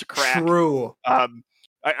 impossible to crack. True.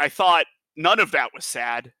 I thought none of that was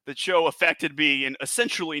sad. The show affected me in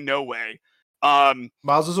essentially no way.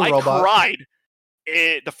 Miles is a robot. I cried.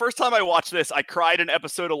 The first time I watched this, I cried in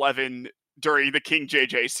episode 11 during the King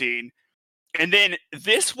JJ scene. And then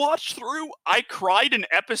this watch through, I cried in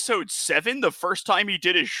episode 7 the first time he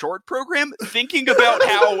did his short program, thinking about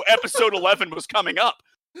how episode 11 was coming up.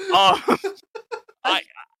 I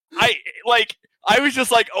was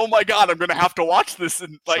just like, oh my god, I'm gonna have to watch this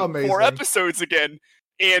in like Amazing. 4 episodes again.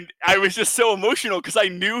 And I was just so emotional because I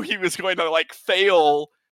knew he was going to like fail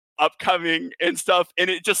upcoming and stuff, and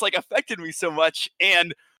it just like affected me so much.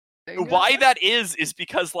 And why that is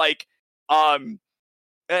because like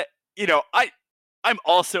you know, I'm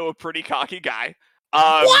also a pretty cocky guy.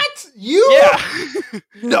 What? You? Yeah.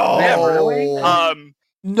 No. Man, really?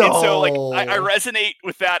 No. And so like I resonate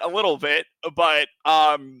with that a little bit, but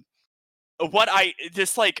what I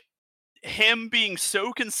just like him being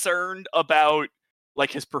so concerned about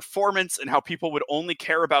like his performance and how people would only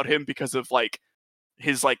care about him because of like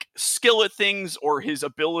his like skill at things or his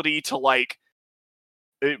ability to like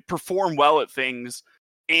perform well at things,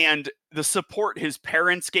 and the support his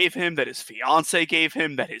parents gave him, that his fiance gave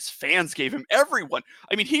him, that his fans gave him, everyone.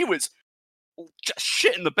 I mean, he was just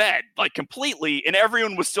shit in the bed, like completely, and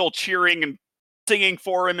everyone was still cheering and singing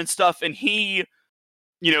for him and stuff. And he,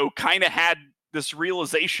 you know, kind of had this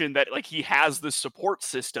realization that like he has this support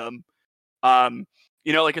system.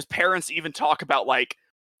 You know, like his parents even talk about like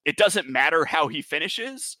it doesn't matter how he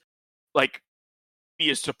finishes, like he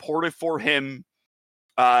is supportive for him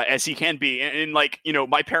as he can be. And like, you know,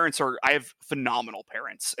 my parents I have phenomenal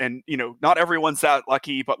parents, and you know, not everyone's that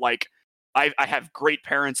lucky, but like I have great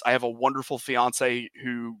parents. I have a wonderful fiance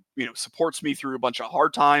who, you know, supports me through a bunch of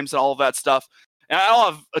hard times and all of that stuff. And I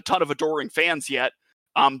don't have a ton of adoring fans yet.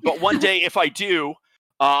 But one day, if I do,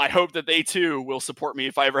 I hope that they too will support me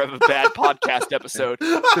if I ever have a bad podcast episode. Do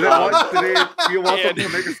you want them to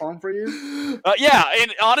make a song for you? Yeah,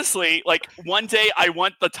 and honestly, like one day I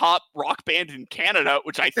want the top rock band in Canada,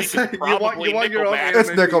 which I think is probably you want your own Nickelback, It's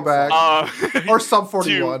Nickelback. Or Sum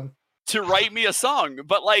 41. to write me a song.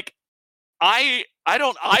 But like, I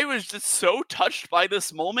was just so touched by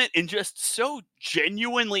this moment and just so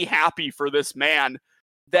genuinely happy for this man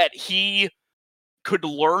that he could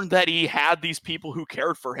learn that he had these people who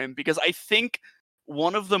cared for him, because I think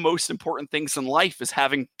one of the most important things in life is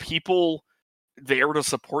having people there to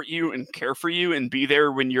support you and care for you and be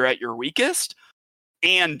there when you're at your weakest.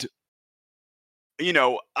 And, you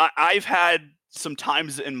know, I've had some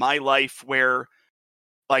times in my life where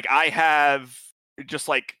like I have just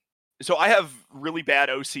like, so I have really bad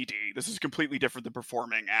OCD. This is completely different than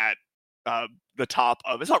performing at the top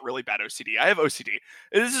of, it's not really bad OCD. I have OCD.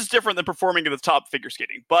 This is different than performing at the top figure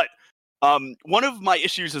skating. But one of my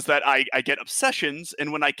issues is that I get obsessions,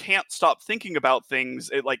 and when I can't stop thinking about things,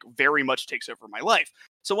 it like very much takes over my life.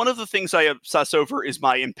 So one of the things I obsess over is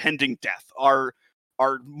my impending death, our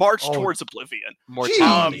march towards oblivion.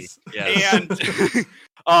 Mortality. Yes.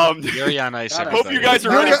 And Very on ice. God, I hope you guys are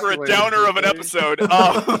ready for a downer of an episode.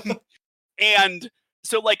 And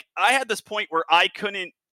so like I had this point where I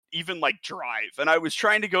couldn't even like drive, and I was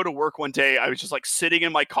trying to go to work one day. I was just like sitting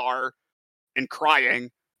in my car and crying,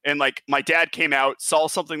 and like my dad came out, saw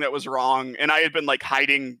something that was wrong, and I had been like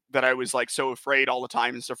hiding that I was like so afraid all the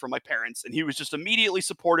time and stuff from my parents, and he was just immediately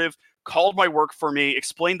supportive, called my work for me,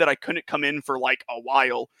 explained that I couldn't come in for like a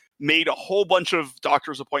while, made a whole bunch of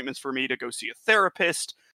doctor's appointments for me to go see a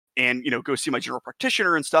therapist and, you know, go see my general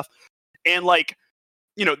practitioner and stuff. And like,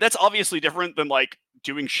 you know, that's obviously different than like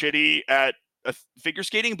doing shitty at figure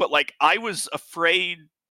skating, but like I was afraid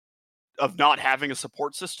of not having a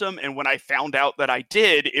support system, and when I found out that I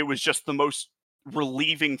did, it was just the most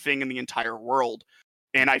relieving thing in the entire world.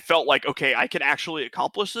 And I felt like, okay, I can actually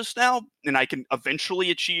accomplish this now, and I can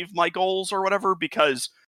eventually achieve my goals or whatever, because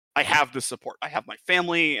I have the support. I have my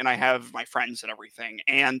family and I have my friends and everything.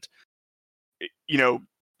 And, you know,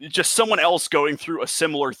 just someone else going through a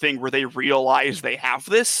similar thing where they realize they have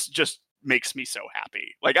this just makes me so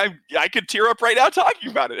happy. Like I could tear up right now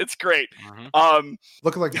talking about it. It's great. Mm-hmm.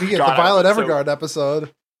 Looking like me at the Violet Evergarden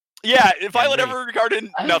episode. Yeah, Violet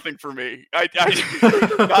Evergarden, nothing for me. I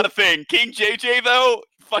not a thing. King JJ though,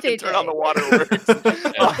 fucking turn on the waterworks.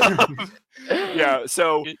 Yeah,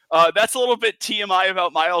 so that's a little bit TMI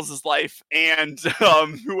about Miles's life, and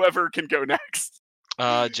whoever can go next.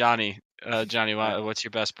 Johnny, what's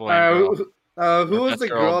your best boy? And girl? Who Or was best the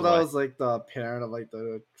girl girl and that boy. was like the parent of like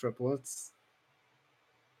the triplets?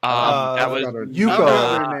 That I was forgot her, Yuko. I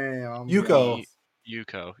forgot her name. Yuko.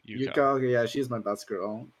 Yuko. Yuko. Okay, yeah, she's my best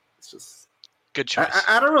girl. It's just Good choice.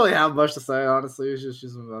 I don't really have much to say, honestly. It's just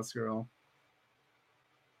she's my best girl.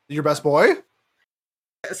 Your best boy?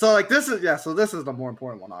 So like this is the more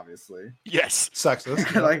important one, obviously. Yes.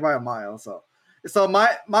 Sexist. Yeah. Like by a mile. So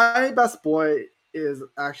my best boy is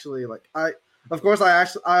actually like I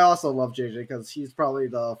also love JJ because he's probably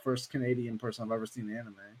the first Canadian person I've ever seen in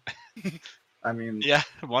anime. I mean, Yeah,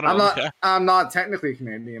 one of them. Yeah. I'm not technically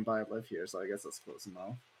Canadian, but I live here, so I guess that's close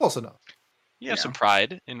enough. Close enough. You have Yeah. some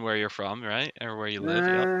pride in where you're from, right? Or where you live.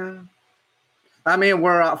 Yep. I mean,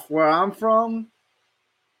 where I'm from,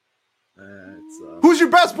 it's Who's your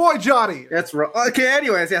best boy, Johnny? it's okay.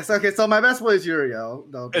 Anyways, yes. Okay, so my best boy is Yurio.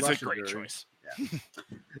 It's Russian a great Yuri. choice.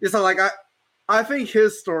 Yeah, so like I think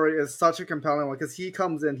his story is such a compelling one because he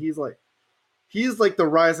comes in, he's like the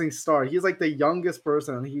rising star. He's like the youngest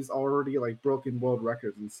person, and he's already like broken world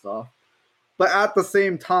records and stuff. But at the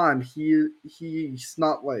same time, he's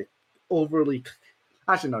not like overly.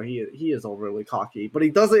 Actually, no, he is overly cocky, but he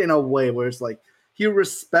does it in a way where it's like he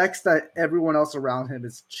respects that everyone else around him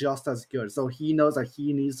is just as good, so he knows that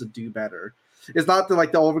he needs to do better. It's not the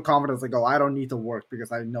overconfidence, like, oh, I don't need to work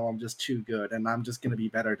because I know I'm just too good and I'm just gonna be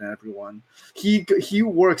better than everyone. He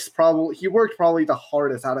worked probably the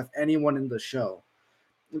hardest out of anyone in the show,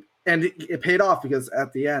 and it paid off because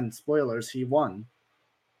at the end, spoilers, he won.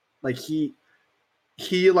 Like he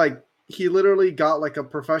literally got like a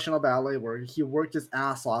professional ballet where he worked his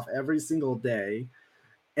ass off every single day,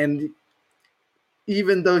 and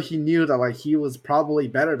even though he knew that like he was probably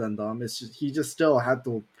better than them, he just still had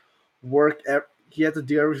to work. He had to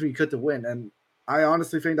do everything he could to win, and I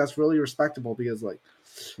honestly think that's really respectable because like,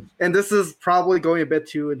 and this is probably going a bit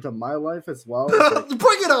too into my life as well. Like,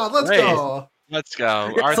 Bring it on. Let's go. Let's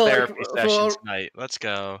go. Our So, like, therapy session tonight. Let's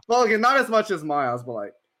go. well, okay, not as much as Miles, but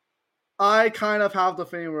like, I kind of have the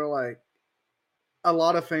thing where like a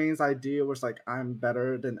lot of things I do where it's like I'm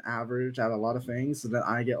better than average at a lot of things, so then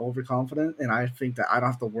I get overconfident and I think that I don't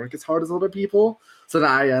have to work as hard as other people, so then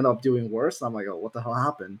I end up doing worse. I'm like, oh, what the hell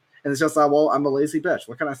happened? And it's just like, well, I'm a lazy bitch.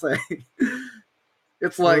 What can I say?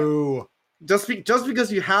 It's like True. just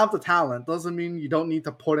because you have the talent doesn't mean you don't need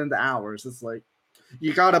to put in the hours. It's like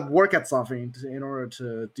you gotta work at something in order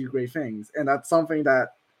to do great things, and that's something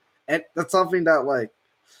that like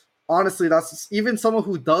honestly, that's even someone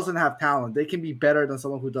who doesn't have talent, they can be better than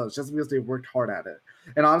someone who does just because they worked hard at it.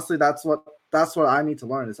 And honestly, that's what I need to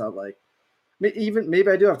learn is that like maybe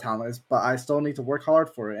I do have talent, but I still need to work hard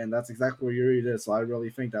for it, and that's exactly what Yuri did. So I really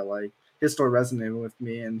think that like his story resonated with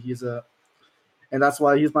me, and that's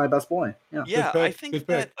why he's my best boy. Yeah. Yeah, pick, I good think pick.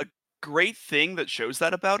 that a great thing that shows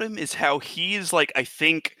that about him is how he's like, I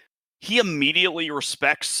think he immediately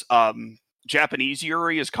respects Japanese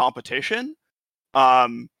Yuri as competition.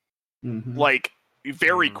 Mhm. Like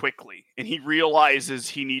very Mhm. quickly, and he realizes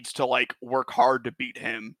he needs to like work hard to beat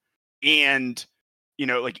him. And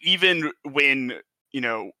like even when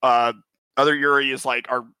other Yuri is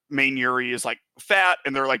like, our main Yuri is like fat,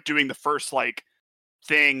 and they're like doing the first like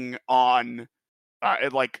thing on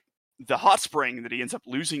like the hot spring that he ends up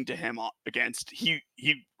losing to him against, he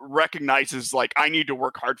recognizes like, I need to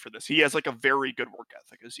work hard for this. He has like a very good work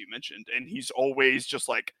ethic, as you mentioned, and he's always just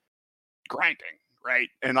like grinding, right?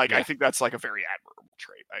 And like, Yeah. I think that's like a very admirable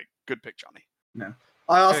trait. Good pick, Johnny.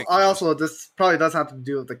 I also this probably doesn't have to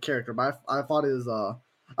do with the character, but I thought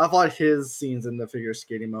his scenes in the figure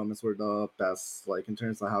skating moments were the best, like in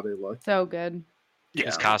terms of how they looked. So good. Yeah,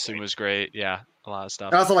 His costume was great. Yeah, a lot of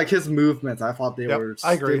stuff. And also like his movements, I thought Yep,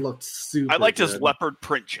 I agree. they looked super. I liked his good. leopard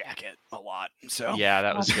print jacket a lot. So Yeah,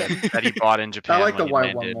 that was Awesome. good. That he bought in Japan. like the when he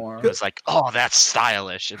white one landed. more. It was like, oh, that's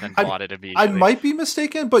stylish, and then bought it I immediately. might be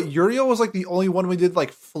mistaken, but Yurio was like the only one we did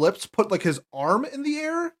like flips, put like his arm in the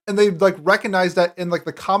air, and they like recognized that in like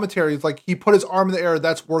the commentaries, like he put his arm in the air,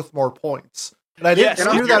 that's worth more points. And I didn't Yes,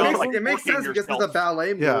 hear you're that. not, before. like, it makes working sense because it's a yourself.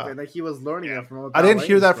 ballet move, Yeah. and like he was learning it from a I didn't ballet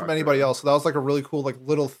hear that from instructor. anybody else. So that was like a really cool, like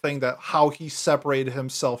little thing that how he separated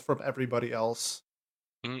himself from everybody else.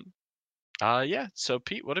 Yeah. So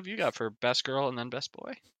Pete, what have you got for best girl and then best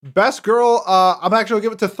boy? Best girl, I'm actually gonna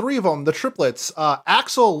give it to three of them, the triplets,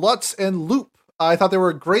 Axel, Lutz, and Loop. I thought they were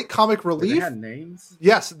a great comic They relief. had names.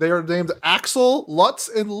 Yes, they are named Axel, Lutz,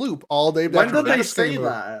 and Loop, all named When after did they figure skating say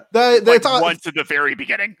moves. that? They like thought once at the very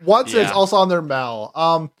beginning. once it's Yeah. also on their mal.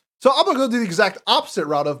 So I'm gonna go do the exact opposite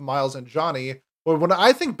route of Miles and Johnny. But when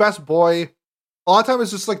I think best boy, a lot of times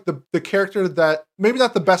it's just like the character that maybe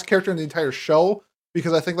not the best character in the entire show,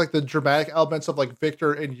 because I think like the dramatic elements of like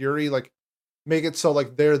Victor and Yuri like make it so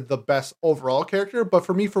like they're the best overall character. But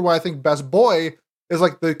for me, for what I think best boy is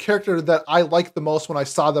like the character that I liked the most when I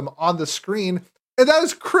saw them on the screen, and that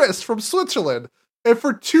is Chris from Switzerland. And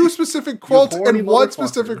for two specific quotes and one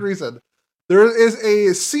specific reason. There is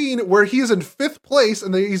a scene where he is in 5th place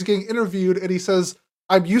and he's getting interviewed and he says,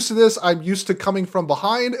 I'm used to this. I'm used to coming from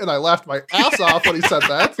behind. And I laughed my ass off when he said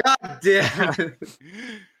that. God damn.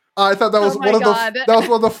 I thought that was one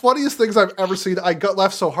of the funniest things I've ever seen. I got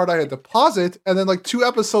laughed so hard I had to pause it. And then like 2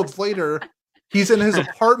 episodes later, he's in his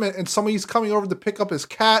apartment and somebody's coming over to pick up his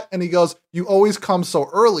cat. And he goes, you always come so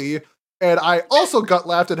early. And I also got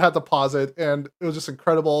laughed and had to pause it. And it was just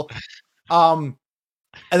incredible.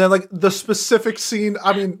 And then, like, the specific scene,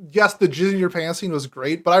 I mean, yes, the jizz in your pants scene was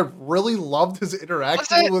great, but I really loved his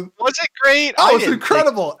interaction with... Was it great? Oh, it was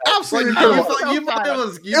incredible. Absolutely incredible. You thought it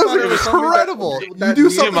was incredible. You do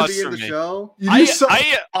something much in the show.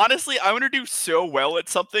 I honestly, I want to do so well at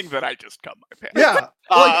something that I just cut my pants. Yeah.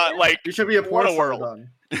 Like, you should be a porn world. Done.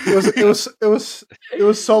 It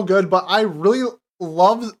was so good, but I really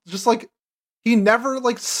loved just, like, he never,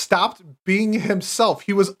 like, stopped being himself.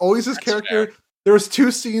 He was always his character. Fair. There was 2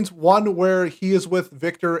 scenes, one where he is with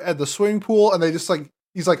Victor at the swimming pool, and they just like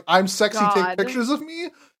he's like, "I'm sexy, take pictures of me."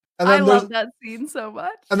 And then I love that scene so much.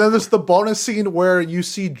 And then there's the bonus scene where you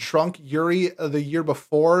see drunk Yuri the year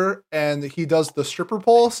before, and he does the stripper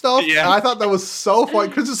pole stuff. Yeah, and I thought that was so fun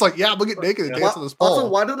because it's like, yeah, I'm gonna get naked and dance on this pole. Also,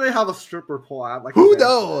 why do they have a stripper pole at like? Who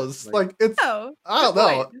knows? Like it's I don't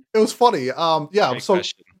know. It was funny. Yeah. So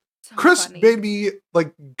Chris made me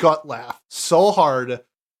like gut laugh so hard.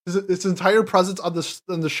 His entire presence on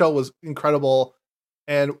the show was incredible,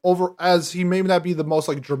 and as he may not be the most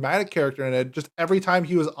like dramatic character in it, just every time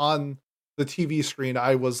he was on the TV screen,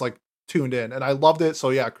 I was like tuned in, and I loved it. So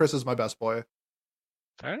yeah, Chris is my best boy.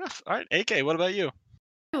 Fair enough. All right, AK, what about you?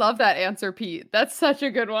 I love that answer, Pete. That's such a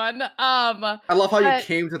good one. I love how you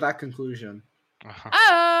came to that conclusion.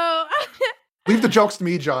 Oh, leave the jokes to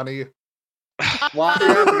me, Johnny. Why?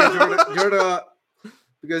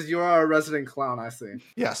 Because you are a resident clown, I see.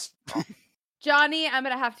 Yes. Johnny, I'm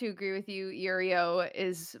going to have to agree with you. Yurio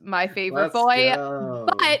is my favorite boy. Go.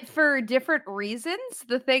 But for different reasons.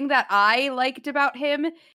 The thing that I liked about him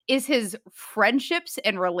is his friendships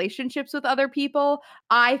and relationships with other people.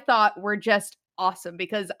 I thought were just awesome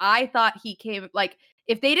because I thought he came, like,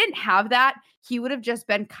 if they didn't have that, he would have just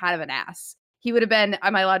been kind of an ass. He would have been,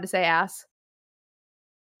 am I allowed to say ass?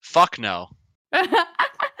 Fuck no.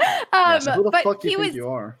 So who the fuck do you think you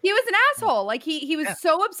are? He was an asshole. Like he was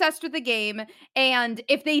so obsessed with the game, and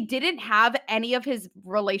if they didn't have any of his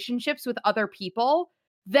relationships with other people,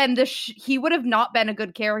 then he would have not been a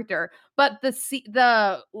good character. But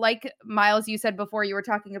the like Miles, you said before, you were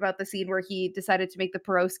talking about the scene where he decided to make the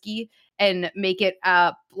pierogi and make it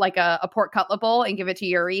like a pork cutlet bowl and give it to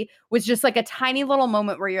Yuri, was just like a tiny little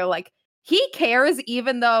moment where you're like, he cares,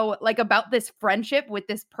 even though, like, about this friendship with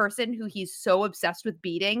this person who he's so obsessed with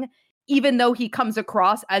beating, even though he comes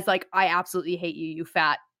across as like, I absolutely hate you, you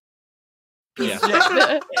fat piece of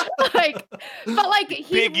shit. But like,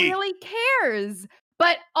 he really cares.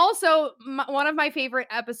 But also, one of my favorite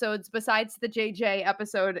episodes, besides the JJ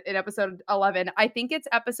episode in episode 11, I think it's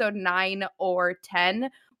episode 9 or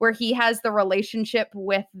 10, where he has the relationship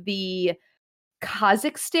with the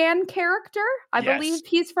Kazakhstan character, I believe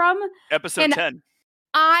he's from. Episode 10.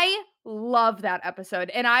 I love that episode.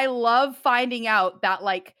 And I love finding out that,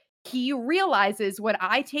 like, he realizes when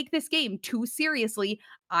I take this game too seriously,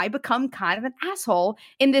 I become kind of an asshole.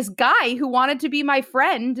 And this guy who wanted to be my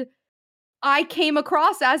friend, I came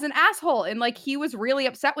across as an asshole. And, like, he was really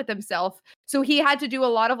upset with himself. So he had to do a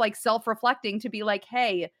lot of, like, self-reflecting to be like,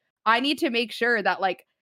 hey, I need to make sure that, like,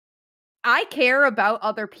 I care about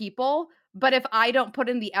other people, but if I don't put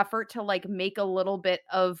in the effort to like make a little bit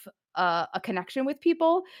of a connection with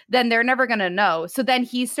people, then they're never going to know. So then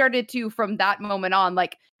he started to, from that moment on,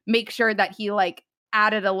 like make sure that he like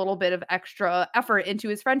added a little bit of extra effort into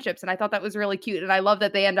his friendships. And I thought that was really cute. And I love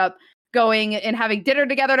that they end up going and having dinner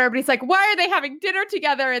together. And everybody's like, why are they having dinner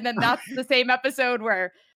together? And then that's the same episode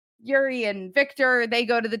where Yuri and Victor, they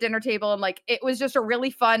go to the dinner table. And like, it was just a really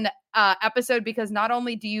fun episode because not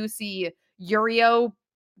only do you see Yurio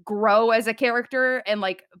grow as a character and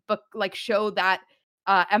like show that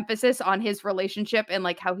emphasis on his relationship and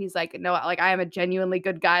like how he's like, no, like I am a genuinely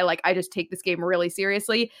good guy, like I just take this game really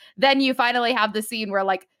seriously. Then you finally have the scene where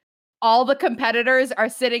like all the competitors are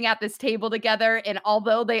sitting at this table together, and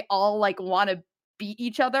although they all like want to beat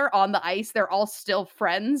each other on the ice, they're all still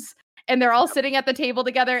friends and they're all sitting at the table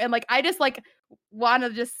together. And like I just like want to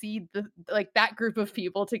just see the like that group of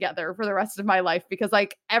people together for the rest of my life, because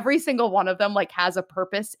like every single one of them like has a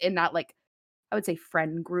purpose in that, like I would say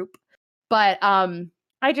friend group. But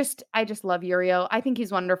I just love Yurio. I think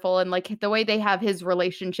he's wonderful, and like the way they have his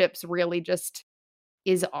relationships really just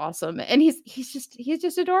is awesome. And he's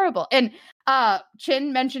just adorable. And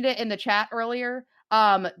Chin mentioned it in the chat earlier.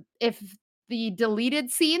 If the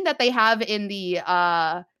deleted scene that they have in the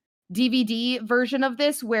DVD version of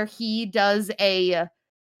this, where he does a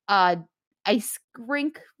ice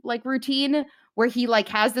rink like routine, where he like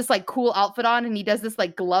has this like cool outfit on and he does this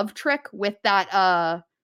like glove trick with that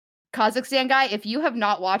Kazakhstan guy. If you have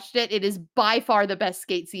not watched it, it is by far the best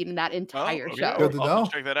skate scene in that entire show. Good to I'll know.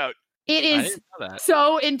 check that out. It is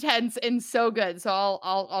so intense and so good. So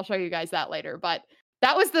I'll show you guys that later. But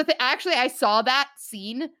that was the thing. Actually, I saw that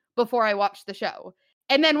scene before I watched the show.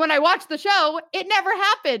 And then when I watched the show, it never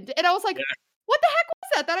happened. And I was like, what the heck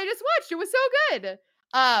was that I just watched? It was so good.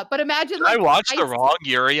 But imagine Did I watched the wrong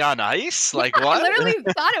Yuri on Ice? Like what? I literally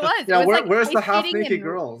thought it was. Yeah, it was like where's the ice half skating naked and,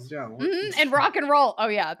 girls? Yeah. and rock and roll. Oh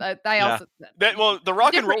yeah, I also The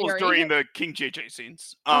rock and Different roll was Yuri. during the King JJ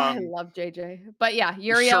scenes. I love JJ. But yeah,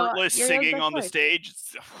 Yurio Shirtless Yurio's singing best on the choice. stage.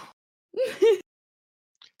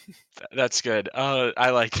 That's good. I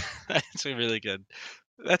like that's really good.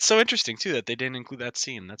 That's so interesting too that they didn't include that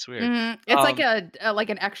scene. That's weird. It's like like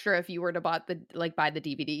an extra if you were to buy the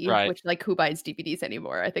DVD, Right. which like who buys DVDs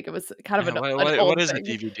anymore? I think it was kind of an what old is a thing.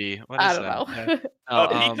 DVD? What I is don't that? know.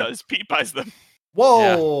 Pete does. Pete buys them.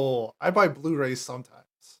 Whoa! I buy Blu-rays sometimes.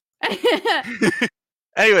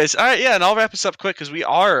 Anyways, all right, yeah, and I'll wrap this up quick because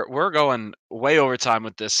we're going way over time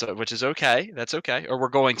with this, which is okay. That's okay, or we're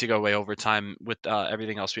going to go way over time with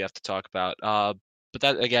everything else we have to talk about. But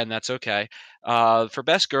that again, that's okay. For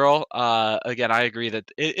best girl, again, I agree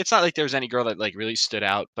that it's not like there was any girl that like really stood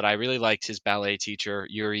out, but I really liked his ballet teacher,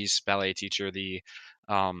 Yuri's ballet teacher, the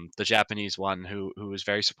Japanese one who was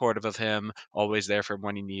very supportive of him, always there for him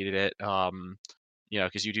when he needed it.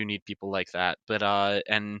 Because you do need people like that. But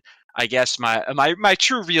and I guess my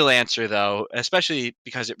true real answer though, especially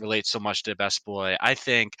because it relates so much to Best Boy, I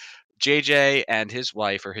think JJ and his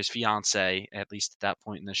wife or his fiance, at least at that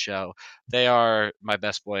point in the show, they are my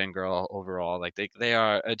best boy and girl overall. Like they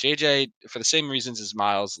are JJ for the same reasons as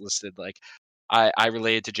Miles listed. Like I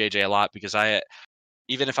related to JJ a lot because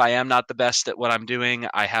even if I am not the best at what I'm doing,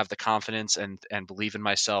 I have the confidence and believe in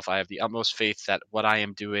myself. I have the utmost faith that what I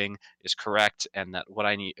am doing is correct and that what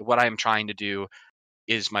I am trying to do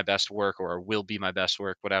is my best work or will be my best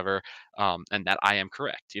work, whatever, and that I am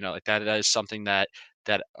correct. Like that is something that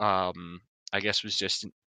I guess was just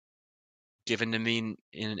given to me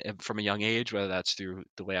from a young age, whether that's through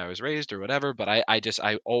the way I was raised or whatever. But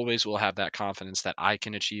I always will have that confidence that I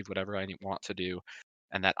can achieve whatever I want to do,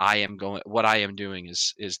 and that what I am doing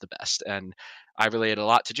is the best. And I related a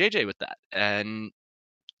lot to JJ with that. And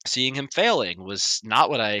seeing him failing was not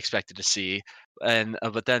what I expected to see. And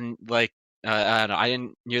but then like. I don't know, I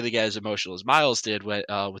didn't nearly get as emotional as Miles did with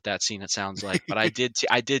that scene. It sounds like, but I did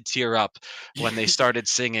tear up when they started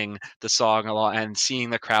singing the song a lot and seeing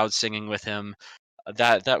the crowd singing with him.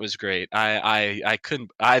 That was great. I couldn't.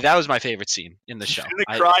 That was my favorite scene in the show.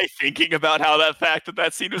 I cry thinking about how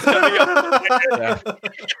that scene was coming up.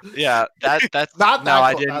 Yeah, that's Not no, that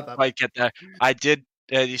I close, didn't not that quite get there. I did.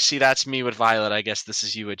 You see, that's me with Violet. I guess this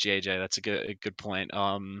is you with JJ. That's a good point.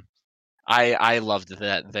 I loved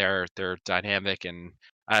that their dynamic, and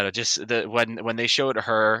I don't know, just when they showed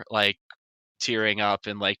her like tearing up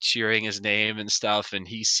and like cheering his name and stuff, and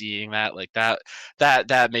he seeing that like that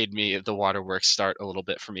made me the waterworks start a little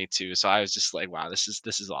bit for me too. So I was just like, wow, this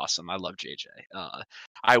is awesome. I love JJ.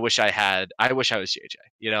 I wish I was JJ.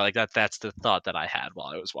 Like that's the thought that I had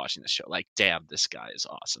while I was watching the show. Like, damn, this guy is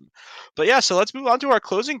awesome. But yeah, so let's move on to our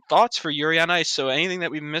closing thoughts for Yuri on Ice. So anything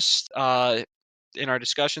that we missed in our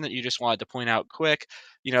discussion that you just wanted to point out quick,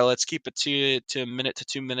 let's keep it to a minute to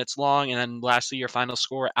 2 minutes long. And then lastly, your final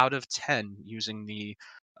score out of 10 using the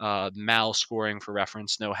Mal scoring for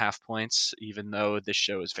reference, no half points, even though this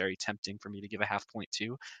show is very tempting for me to give a half point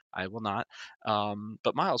to. I will not.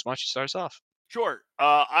 But Miles, why don't you start us off? Sure.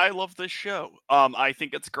 I love this show. I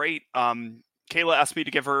think it's great. Kayla asked me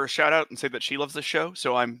to give her a shout out and say that she loves this show,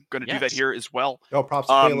 so I'm going to do that here as well. Yo, props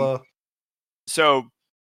to Kayla. So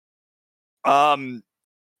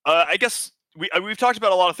I guess we've talked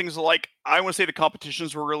about a lot of things. Like, I want to say the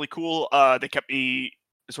competitions were really cool. They kept me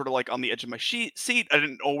sort of like on the edge of my seat. I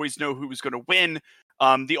didn't always know who was going to win.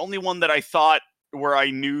 The only one that I thought where I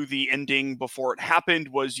knew the ending before it happened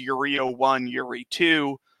was Yurio 1, Yuri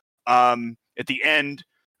 2 at the end.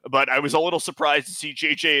 But I was a little surprised to see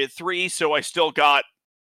JJ at 3, so I still got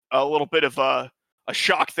a little bit of a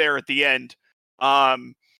shock there at the end.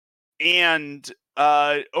 And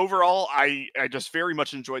Overall, I just very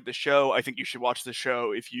much enjoyed the show. I think you should watch the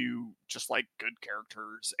show if you just like good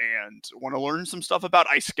characters and want to learn some stuff about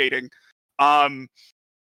ice skating. 9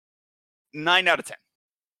 out of 10.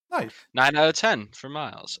 Nice. 9 out of 10 for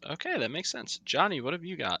Miles. Okay, that makes sense. Johnny, what have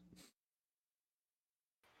you got?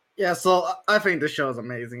 Yeah, so I think the show is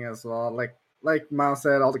amazing as well. Like Miles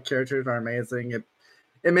said, all the characters are amazing.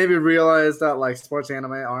 It made me realize that like sports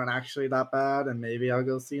anime aren't actually that bad, and maybe I'll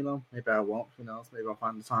go see them. Maybe I won't. Who knows? Maybe I'll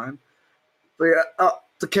find the time. But yeah,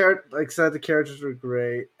 like I said, the characters were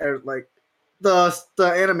great. Like the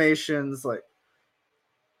animations, like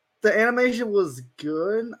the animation was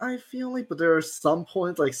good. I feel like, but there are some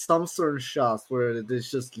points, like some certain shots, where it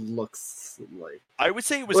just looks like I would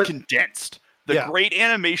say it was condensed. The great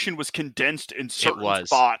animation was condensed in certain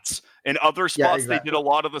spots. In other spots, they did a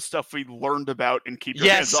lot of the stuff we learned about in Keep Your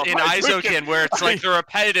Hands Off in My Eizouken, where it's like the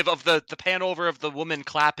repetitive of the pan over of the woman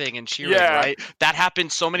clapping and cheering, right? That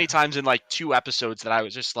happened so many times in like 2 episodes that I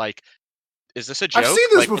was just like, is this a joke? I've seen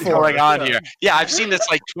this like, before. What's going on here? Yeah, I've seen this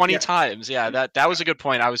like 20 times. Yeah, that was a good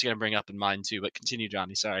point I was going to bring up in mine too, but continue,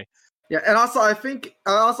 Johnny. Sorry. Yeah, and also I think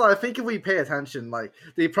if we pay attention, like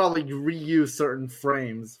they probably reuse certain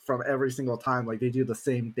frames from every single time, like they do the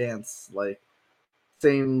same dance, like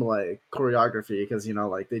same like choreography, because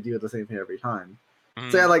like they do the same thing every time.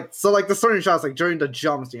 So yeah, like the certain shots, like during the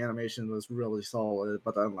jumps, the animation was really solid,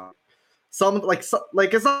 but then like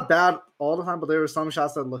it's not bad all the time, but there were some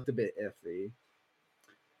shots that looked a bit iffy.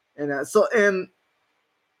 And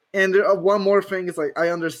one more thing is like I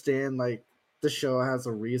understand like the show has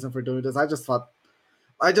a reason for doing this. I just thought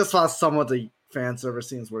some of the fan service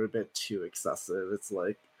scenes were a bit too excessive. It's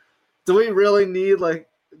like, do we really need like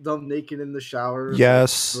them naked in the shower?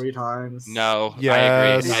 Yes. Like 3 times. No.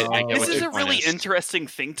 Yes. I agree. I get this is a really interesting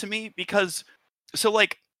thing to me because, so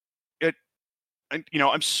like,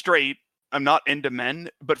 I'm straight. I'm not into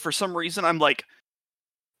men, but for some reason I'm like,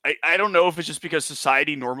 I don't know if it's just because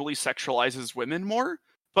society normally sexualizes women more,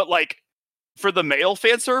 but like for the male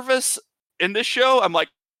fan service in this show, I'm like,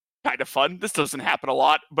 kind of fun. This doesn't happen a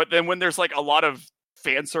lot. But then when there's like a lot of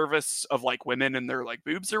fan service of like women and their like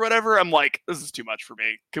boobs or whatever, I'm like, this is too much for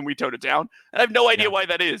me. Can we tone it down? And I have no idea why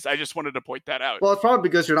that is. I just wanted to point that out. Well, it's probably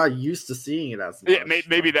because you're not used to seeing it as much. Yeah,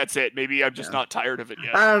 maybe that's it. Maybe I'm just not tired of it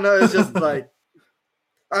yet. I don't know. It's just like,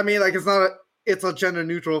 I mean, like it's a gender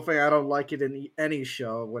neutral thing. I don't like it in any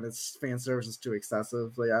show when it's fan service is too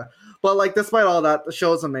excessive. So yeah, but like despite all that, the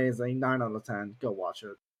show is amazing. 9 out of 10. Go watch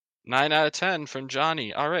it. 9 out of 10 from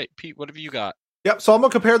Johnny. All right, Pete, what have you got? Yep, so I'm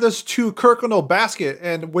going to compare this to Kuroko no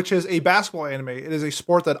Basket, which is a basketball anime. It is a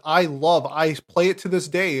sport that I love. I play it to this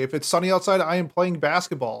day. If it's sunny outside, I am playing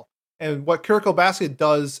basketball. And what Kuroko Basket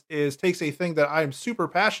does is takes a thing that I am super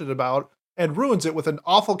passionate about and ruins it with an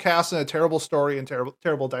awful cast and a terrible story and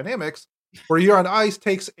terrible dynamics, where Yuri on Ice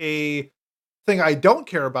takes a thing I don't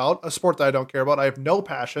care about, a sport that I don't care about, I have no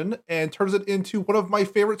passion, and turns it into one of my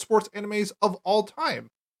favorite sports animes of all time.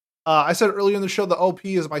 I said earlier in the show, the OP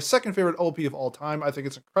is my second favorite OP of all time. I think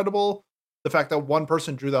it's incredible. The fact that one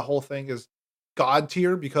person drew that whole thing is god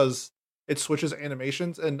tier because it switches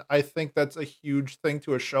animations. And I think that's a huge thing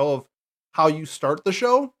to a show of how you start the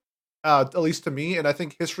show, at least to me. And I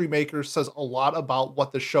think History Makers says a lot about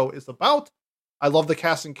what the show is about. I love the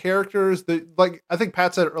cast and characters. Like I think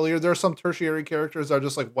Pat said earlier, there are some tertiary characters that are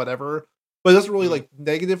just like whatever, but it doesn't really like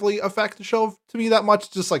negatively affect the show to me that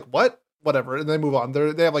much. Just like whatever, and they move on.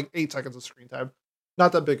 They have like 8 seconds of screen time.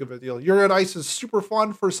 Not that big of a deal. Yuri on Ice is super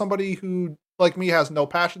fun for somebody who, like me, has no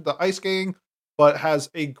passion to ice skating, but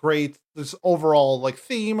has a great this overall like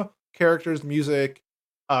theme, characters, music,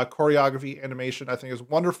 choreography, animation. I think is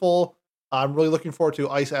wonderful. I'm really looking forward to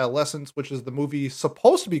Ice Adolescence, which is the movie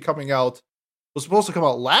supposed to be coming out. Was supposed to come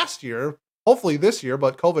out last year, hopefully this year,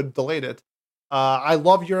 but COVID delayed it. I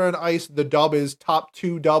love Yuri on Ice. The dub is top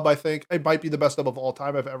 2 dub, I think. It might be the best dub of all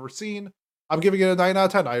time I've ever seen. I'm giving it a 9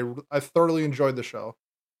 out of 10. I thoroughly enjoyed the show.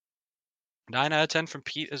 9 out of 10 from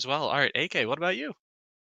Pete as well. All right, AK, what about you?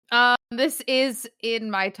 This is in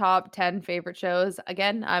my top 10 favorite shows.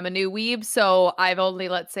 Again, I'm a new weeb, so I've only,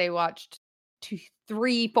 let's say, watched 2,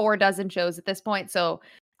 3, 4 dozen shows at this point. So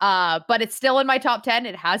but it's still in my top 10.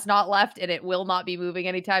 It has not left and it will not be moving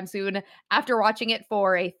anytime soon. After watching it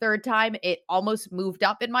for a 3rd time, it almost moved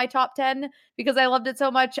up in my top 10 because I loved it so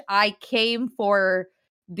much. I came for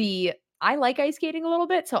I like ice skating a little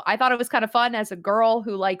bit, so I thought it was kind of fun as a girl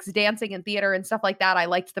who likes dancing and theater and stuff like that. I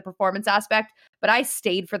liked the performance aspect, but I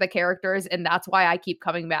stayed for the characters, and that's why I keep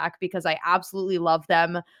coming back because I absolutely love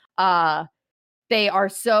them. They are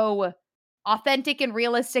so authentic and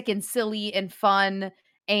realistic and silly and fun.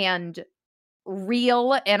 And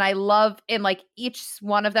real, and I love, and like each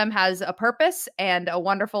one of them has a purpose and a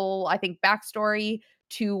wonderful, I think, backstory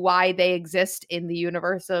to why they exist in the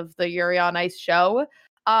universe of the Yuri on Ice show.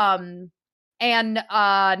 And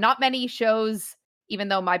not many shows, even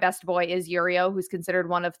though my best boy is Yurio, who's considered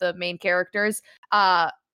one of the main characters.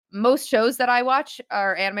 Most shows that I watch,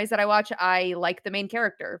 or animes that I watch, I like the main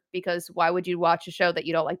character, because why would you watch a show that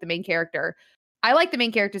you don't like the main character? I like the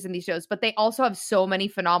main characters in these shows, but they also have so many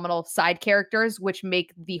phenomenal side characters, which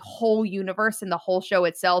make the whole universe and the whole show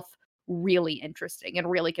itself really interesting and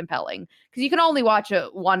really compelling. Because you can only watch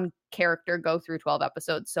one character go through 12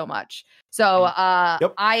 episodes so much. So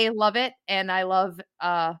Yep. I love it, and I love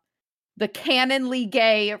the canonly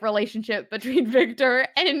gay relationship between Victor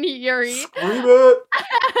and Yuri. Scream it!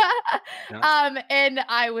 And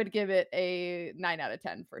I would give it a 9 out of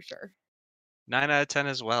 10 for sure. 9 out of 10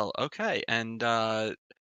 as well. Okay, and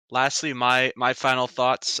lastly, my final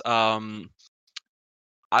thoughts. We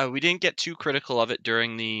didn't get too critical of it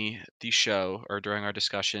during the show or during our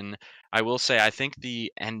discussion. I will say I think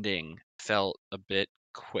the ending felt a bit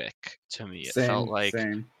quick to me. It felt like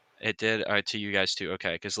it did to you guys too.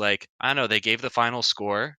 Okay, because like I don't know, they gave the final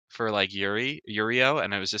score for like Yurio,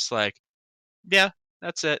 and it was just like, yeah,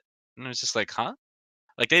 that's it. And it was just like, huh?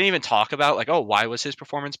 Like they didn't even talk about like, oh, why was his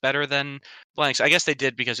performance better than Blank's? I guess they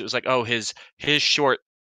did because it was like, oh, his short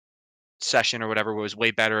session or whatever was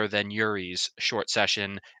way better than Yuri's short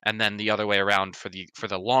session, and then the other way around for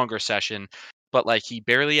the longer session. But like he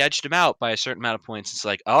barely edged him out by a certain amount of points. It's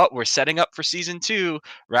like, oh, we're setting up for season 2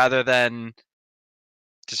 rather than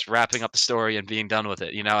just wrapping up the story and being done with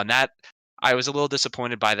it, you know. And that I was a little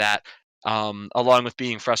disappointed by that. Along with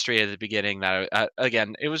being frustrated at the beginning that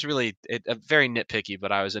again, it was really very nitpicky,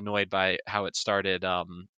 but I was annoyed by how it started.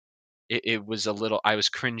 It was a little, I was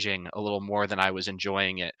cringing a little more than I was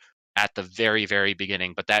enjoying it at the very, very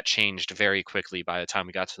beginning, but that changed very quickly by the time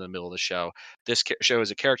we got to the middle of the show. This show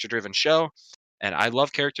is a character-driven show, and I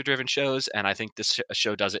love character-driven shows, and I think this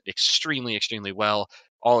show does it extremely, extremely well.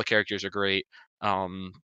 All the characters are great.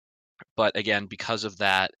 But again, because of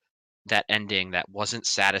that ending that wasn't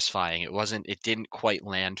satisfying, it didn't quite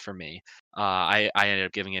land for me. I ended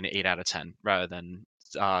up giving it an 8 out of 10 rather than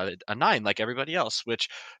a 9 like everybody else, which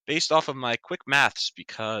based off of my quick maths,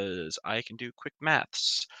 because I can do quick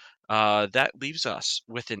maths, that leaves us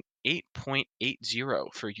with an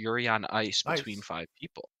 8.80 for Yuri on Ice between Nice. 5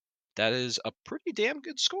 people. That is a pretty damn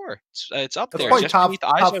good score. It's up That's there. probably just top beneath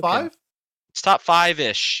Aizoken. 5. It's top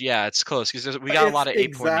 5-ish. Yeah, it's close because we got a lot of 8.8s.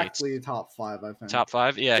 Exactly top 5, I think. Top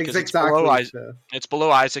 5, yeah, because it's exactly below fifth. it's below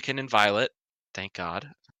Aizoken and Violet. Thank God.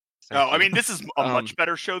 Thank I you. mean, this is a much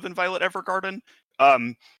better show than Violet Evergarden,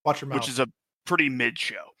 Watch your mouth. which is a pretty mid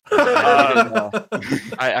show.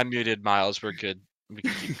 I muted Miles. We're good. We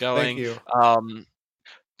can keep going. Thank you.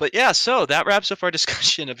 But yeah, so that wraps up our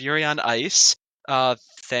discussion of Yuri on Ice.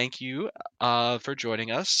 Thank you for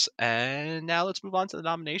joining us, and now let's move on to the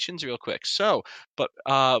nominations real quick. So,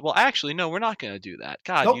 well, actually, no, we're not going to do that.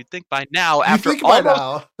 God, Nope. you'd think by now, You after think by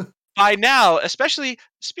almost now. by now, especially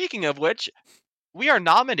speaking of which, we are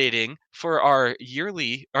nominating for our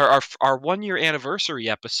yearly or our 1 year anniversary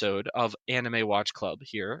episode of Anime Watch Club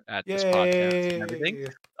here at this podcast and everything. Yay.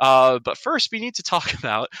 But first, we need to talk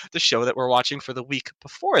about the show that we're watching for the week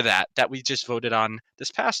before that we just voted on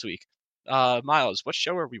this past week. Miles, what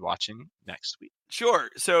show are we watching next week? Sure.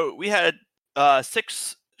 So we had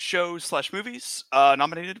 6 shows / movies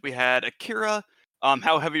nominated. We had Akira,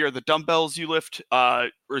 How Heavy Are the Dumbbells You Lift,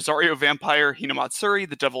 Rosario Vampire, Hinamatsuri,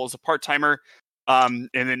 The Devil is a Part-Timer, and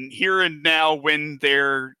then Here and Now, When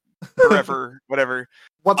They're Forever, whatever.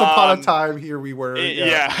 Once upon a time, here we were.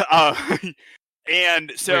 Yeah.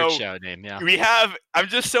 And so Weird show name, yeah. we have. I'm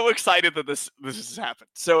just so excited that this has happened.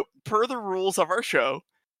 So per the rules of our show,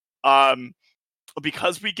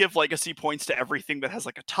 because we give legacy points to everything that has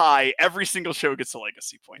like a tie, every single show gets a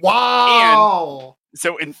legacy point. Wow.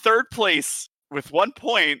 So in third place with 1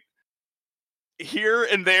 point, Here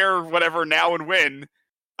and There, whatever, Now and When,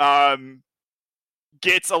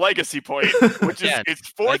 gets a legacy point, which is its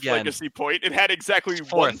fourth legacy point. It had exactly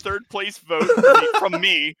 1 third place vote from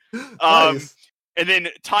me. Nice. And then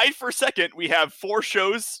tied for second, we have 4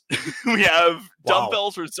 shows. We have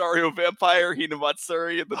Dumbbells, Rosario Vampire,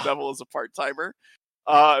 Hinamatsuri, and The Devil is a Part-Timer.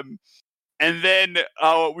 And then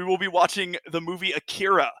we will be watching the movie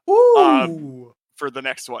Akira for the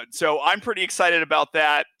next one. So I'm pretty excited about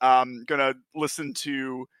that. Gonna listen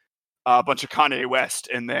to a bunch of Kanye West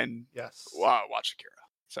and then watch Akira.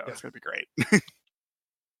 So it's gonna be great.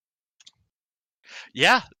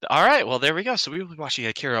 Yeah. All right. Well, there we go. So we will be watching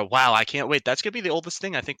Akira. Wow, I can't wait. That's gonna be the oldest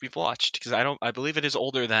thing I think we've watched because I believe it is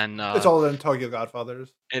older than. It's older than Tokyo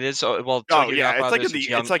Godfathers. It is well. Oh, Tokyo yeah, it's like Godfathers in is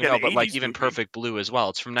the- young, it's like an no, but like 80s even movie. Perfect Blue as well.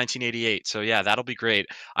 It's from 1988. So yeah, that'll be great.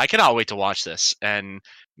 I cannot wait to watch this and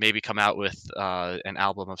maybe come out with an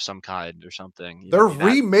album of some kind or something. They're That'd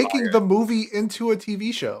be remaking fire. the movie into a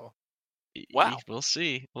TV show. Wow. We'll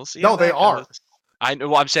see. We'll see. No, how they that are. goes. I know.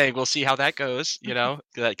 Well, I'm saying we'll see how that goes. You know,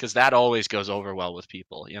 because that always goes over well with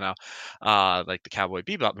people. You know, like the Cowboy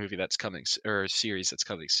Bebop movie that's coming or series that's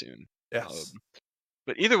coming soon. Yes.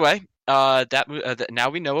 But either way, now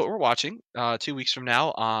we know what we're watching. 2 weeks from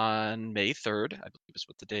now, on May 3rd, I believe is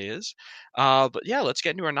what the day is. But yeah, let's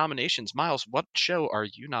get into our nominations. Miles, what show are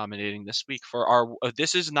you nominating this week for our?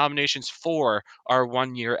 This is nominations for our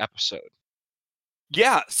 1-year episode.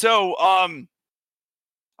 Yeah, so our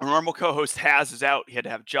normal co-host Haz is out. He had to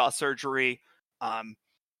have jaw surgery. I'm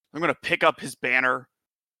gonna pick up his banner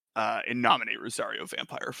and nominate Rosario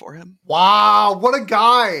Vampire for him. Wow, what a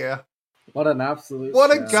guy! What an absolute.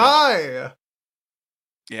 What a gem. guy!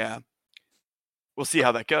 Yeah, we'll see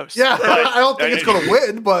how that goes. Yeah, But I don't think it's going to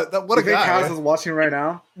win, but what a You think guy! Kaz is watching right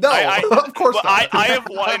now? No, of course well, not. I have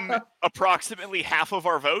won approximately half of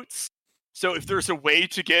our votes. So if there's a way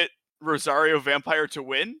to get Rosario Vampire to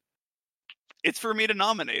win, it's for me to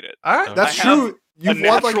nominate it. All right, that's I have true. A You've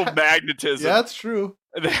won natural like magnetism. yeah, that's true.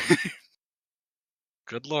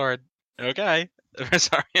 Good lord. Okay.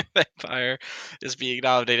 Rosario Vampire is being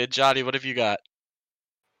nominated. Johnny, what have you got?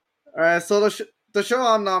 All right, so the show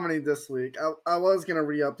I'm nominating this week, I was gonna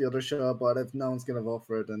re-up the other show, but if no one's gonna vote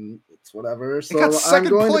for it, then it's whatever. It So got I'm second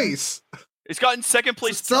going to- place. It's gotten second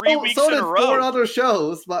place so 3 weeks so in did a 4 row. other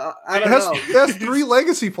shows, but I It don't has, know. it has 3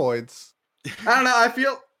 legacy points. I don't know. I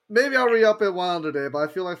feel maybe I'll re-up it one other day, but I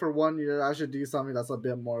feel like for 1 year I should do something that's a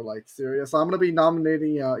bit more like serious. So I'm gonna be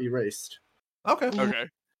nominating Erased. Okay. Okay.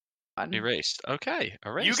 Fun. Erased. Okay.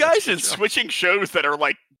 Erased. You That's a guys good in show. switching shows that are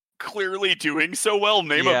like clearly doing so well,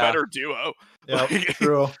 name a Yeah. better duo. Yeah, Like-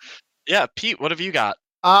 true. Yeah, Pete, what have you got?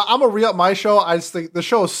 I'm gonna re-up my show. I just think the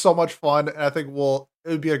show is so much fun, and I think it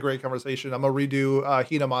would be a great conversation. I'm gonna redo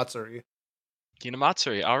Hina Matsuri.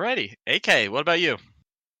 Hinamatsuri. Alrighty. AK, what about you?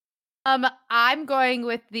 I'm going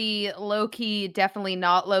with the low-key, definitely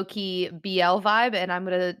not low-key BL vibe, and I'm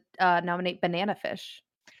gonna nominate Banana Fish.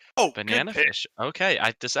 Oh, good Banana pick. Fish. Okay.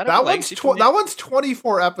 Does that have That a one's legacy point? that one's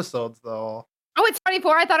 24 episodes though. Oh, it's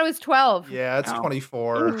 24. I thought it was 12. Yeah, it's Oh.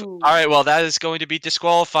 24. Ooh. All right. Well, that is going to be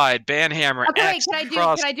disqualified. Banhammer. Okay, wait, X, can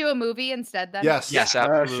Cross. I do a movie instead then? Yes. Yes, Yeah.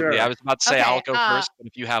 absolutely. Sure. I was about to say Okay, I'll go first, but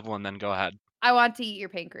if you have one, then go ahead. I want to eat your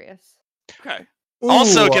pancreas. Okay.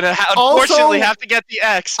 Also, Ooh. gonna unfortunately Also, have to get the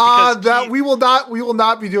X because that Pete, we will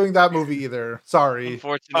not be doing that movie either. Sorry.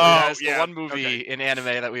 unfortunately, Oh, that is the yeah, one movie okay. in anime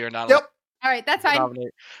that we are not Yep. All right, that's allowed to fine.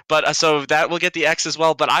 nominate. But so that will get the X as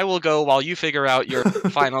well. But I will go while you figure out your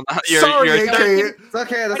final. Sorry, your AK. It's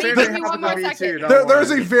okay. The Wait, same give thing me one happened more to me second. too. don't There's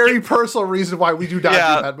a worry. very personal reason why we do not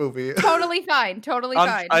Yeah. do that movie. Totally fine. Totally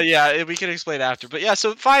fine. Yeah, we can explain after. But yeah,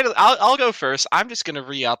 so finally, I'll go first. I'm just gonna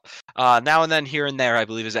re-up. Now and then, here and there, I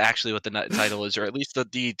believe is actually what the title is, or at least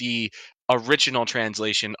the original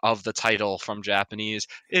translation of the title from Japanese.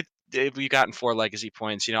 We've gotten 4 legacy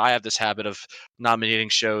points. You know, I have this habit of nominating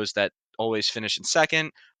shows that always finish in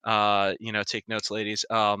second. Take notes, ladies.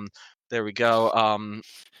 There we go.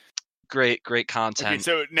 Great content. Okay,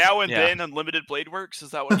 so now and Yeah. then Unlimited Blade Works,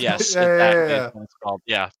 is that what it's Yes, Yeah, that yeah, is yeah. what it's called.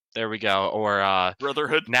 Yeah, there we go. Or called?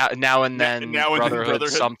 Brotherhood? now and Now then and then Brotherhood, Brotherhood.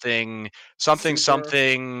 something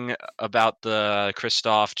Super. about the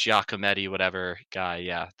Christoph Giacometti whatever guy.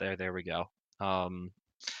 Yeah, there we go.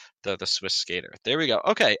 The Swiss skater. There we go.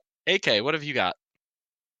 Okay, AK, what have you got?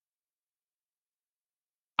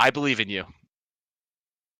 I believe in you.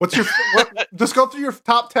 What's your just go through your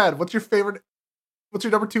top 10. What's your favorite? What's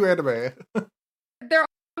your number 2 anime? They're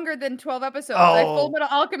longer than 12 episodes. I Oh. Full Metal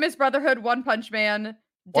Alchemist Brotherhood, One Punch Man.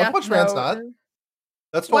 One Death Punch Man's Note. not.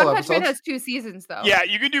 That's 12 One Punch Man episodes. has 2 seasons though. Yeah,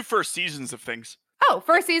 you can do first seasons of things. Oh,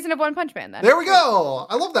 first season of One Punch Man then. There we go.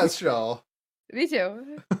 I love that show. Me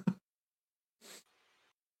too.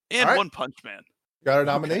 And Alright. One Punch Man. Got our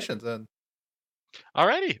nominations in.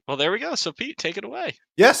 Alrighty. Well, there we go. So Pete, take it away.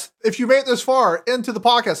 Yes, if you made it this far into the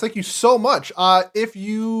podcast, thank you so much. If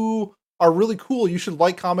you are really cool, you should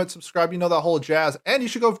like, comment, subscribe, that whole jazz. And you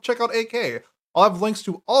should go check out AK. I'll have links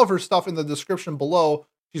to all of her stuff in the description below.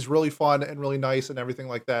 She's really fun and really nice and everything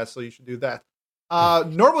like that, so you should do that.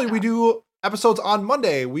 Normally we do episodes on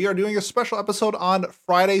Monday. We are doing a special episode on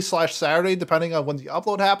Friday/Saturday, depending on when the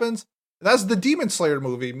upload happens. And that's the Demon Slayer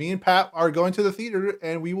movie. Me and Pat are going to the theater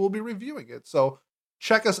and we will be reviewing it. So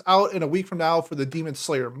check us out in a week from now for the Demon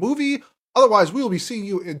Slayer movie. Otherwise, we will be seeing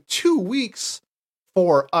you in 2 weeks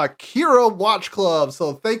for Akira Watch Club.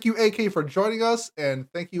 So thank you, AK, for joining us, and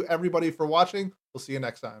thank you everybody for watching. We'll see you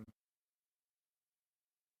next time.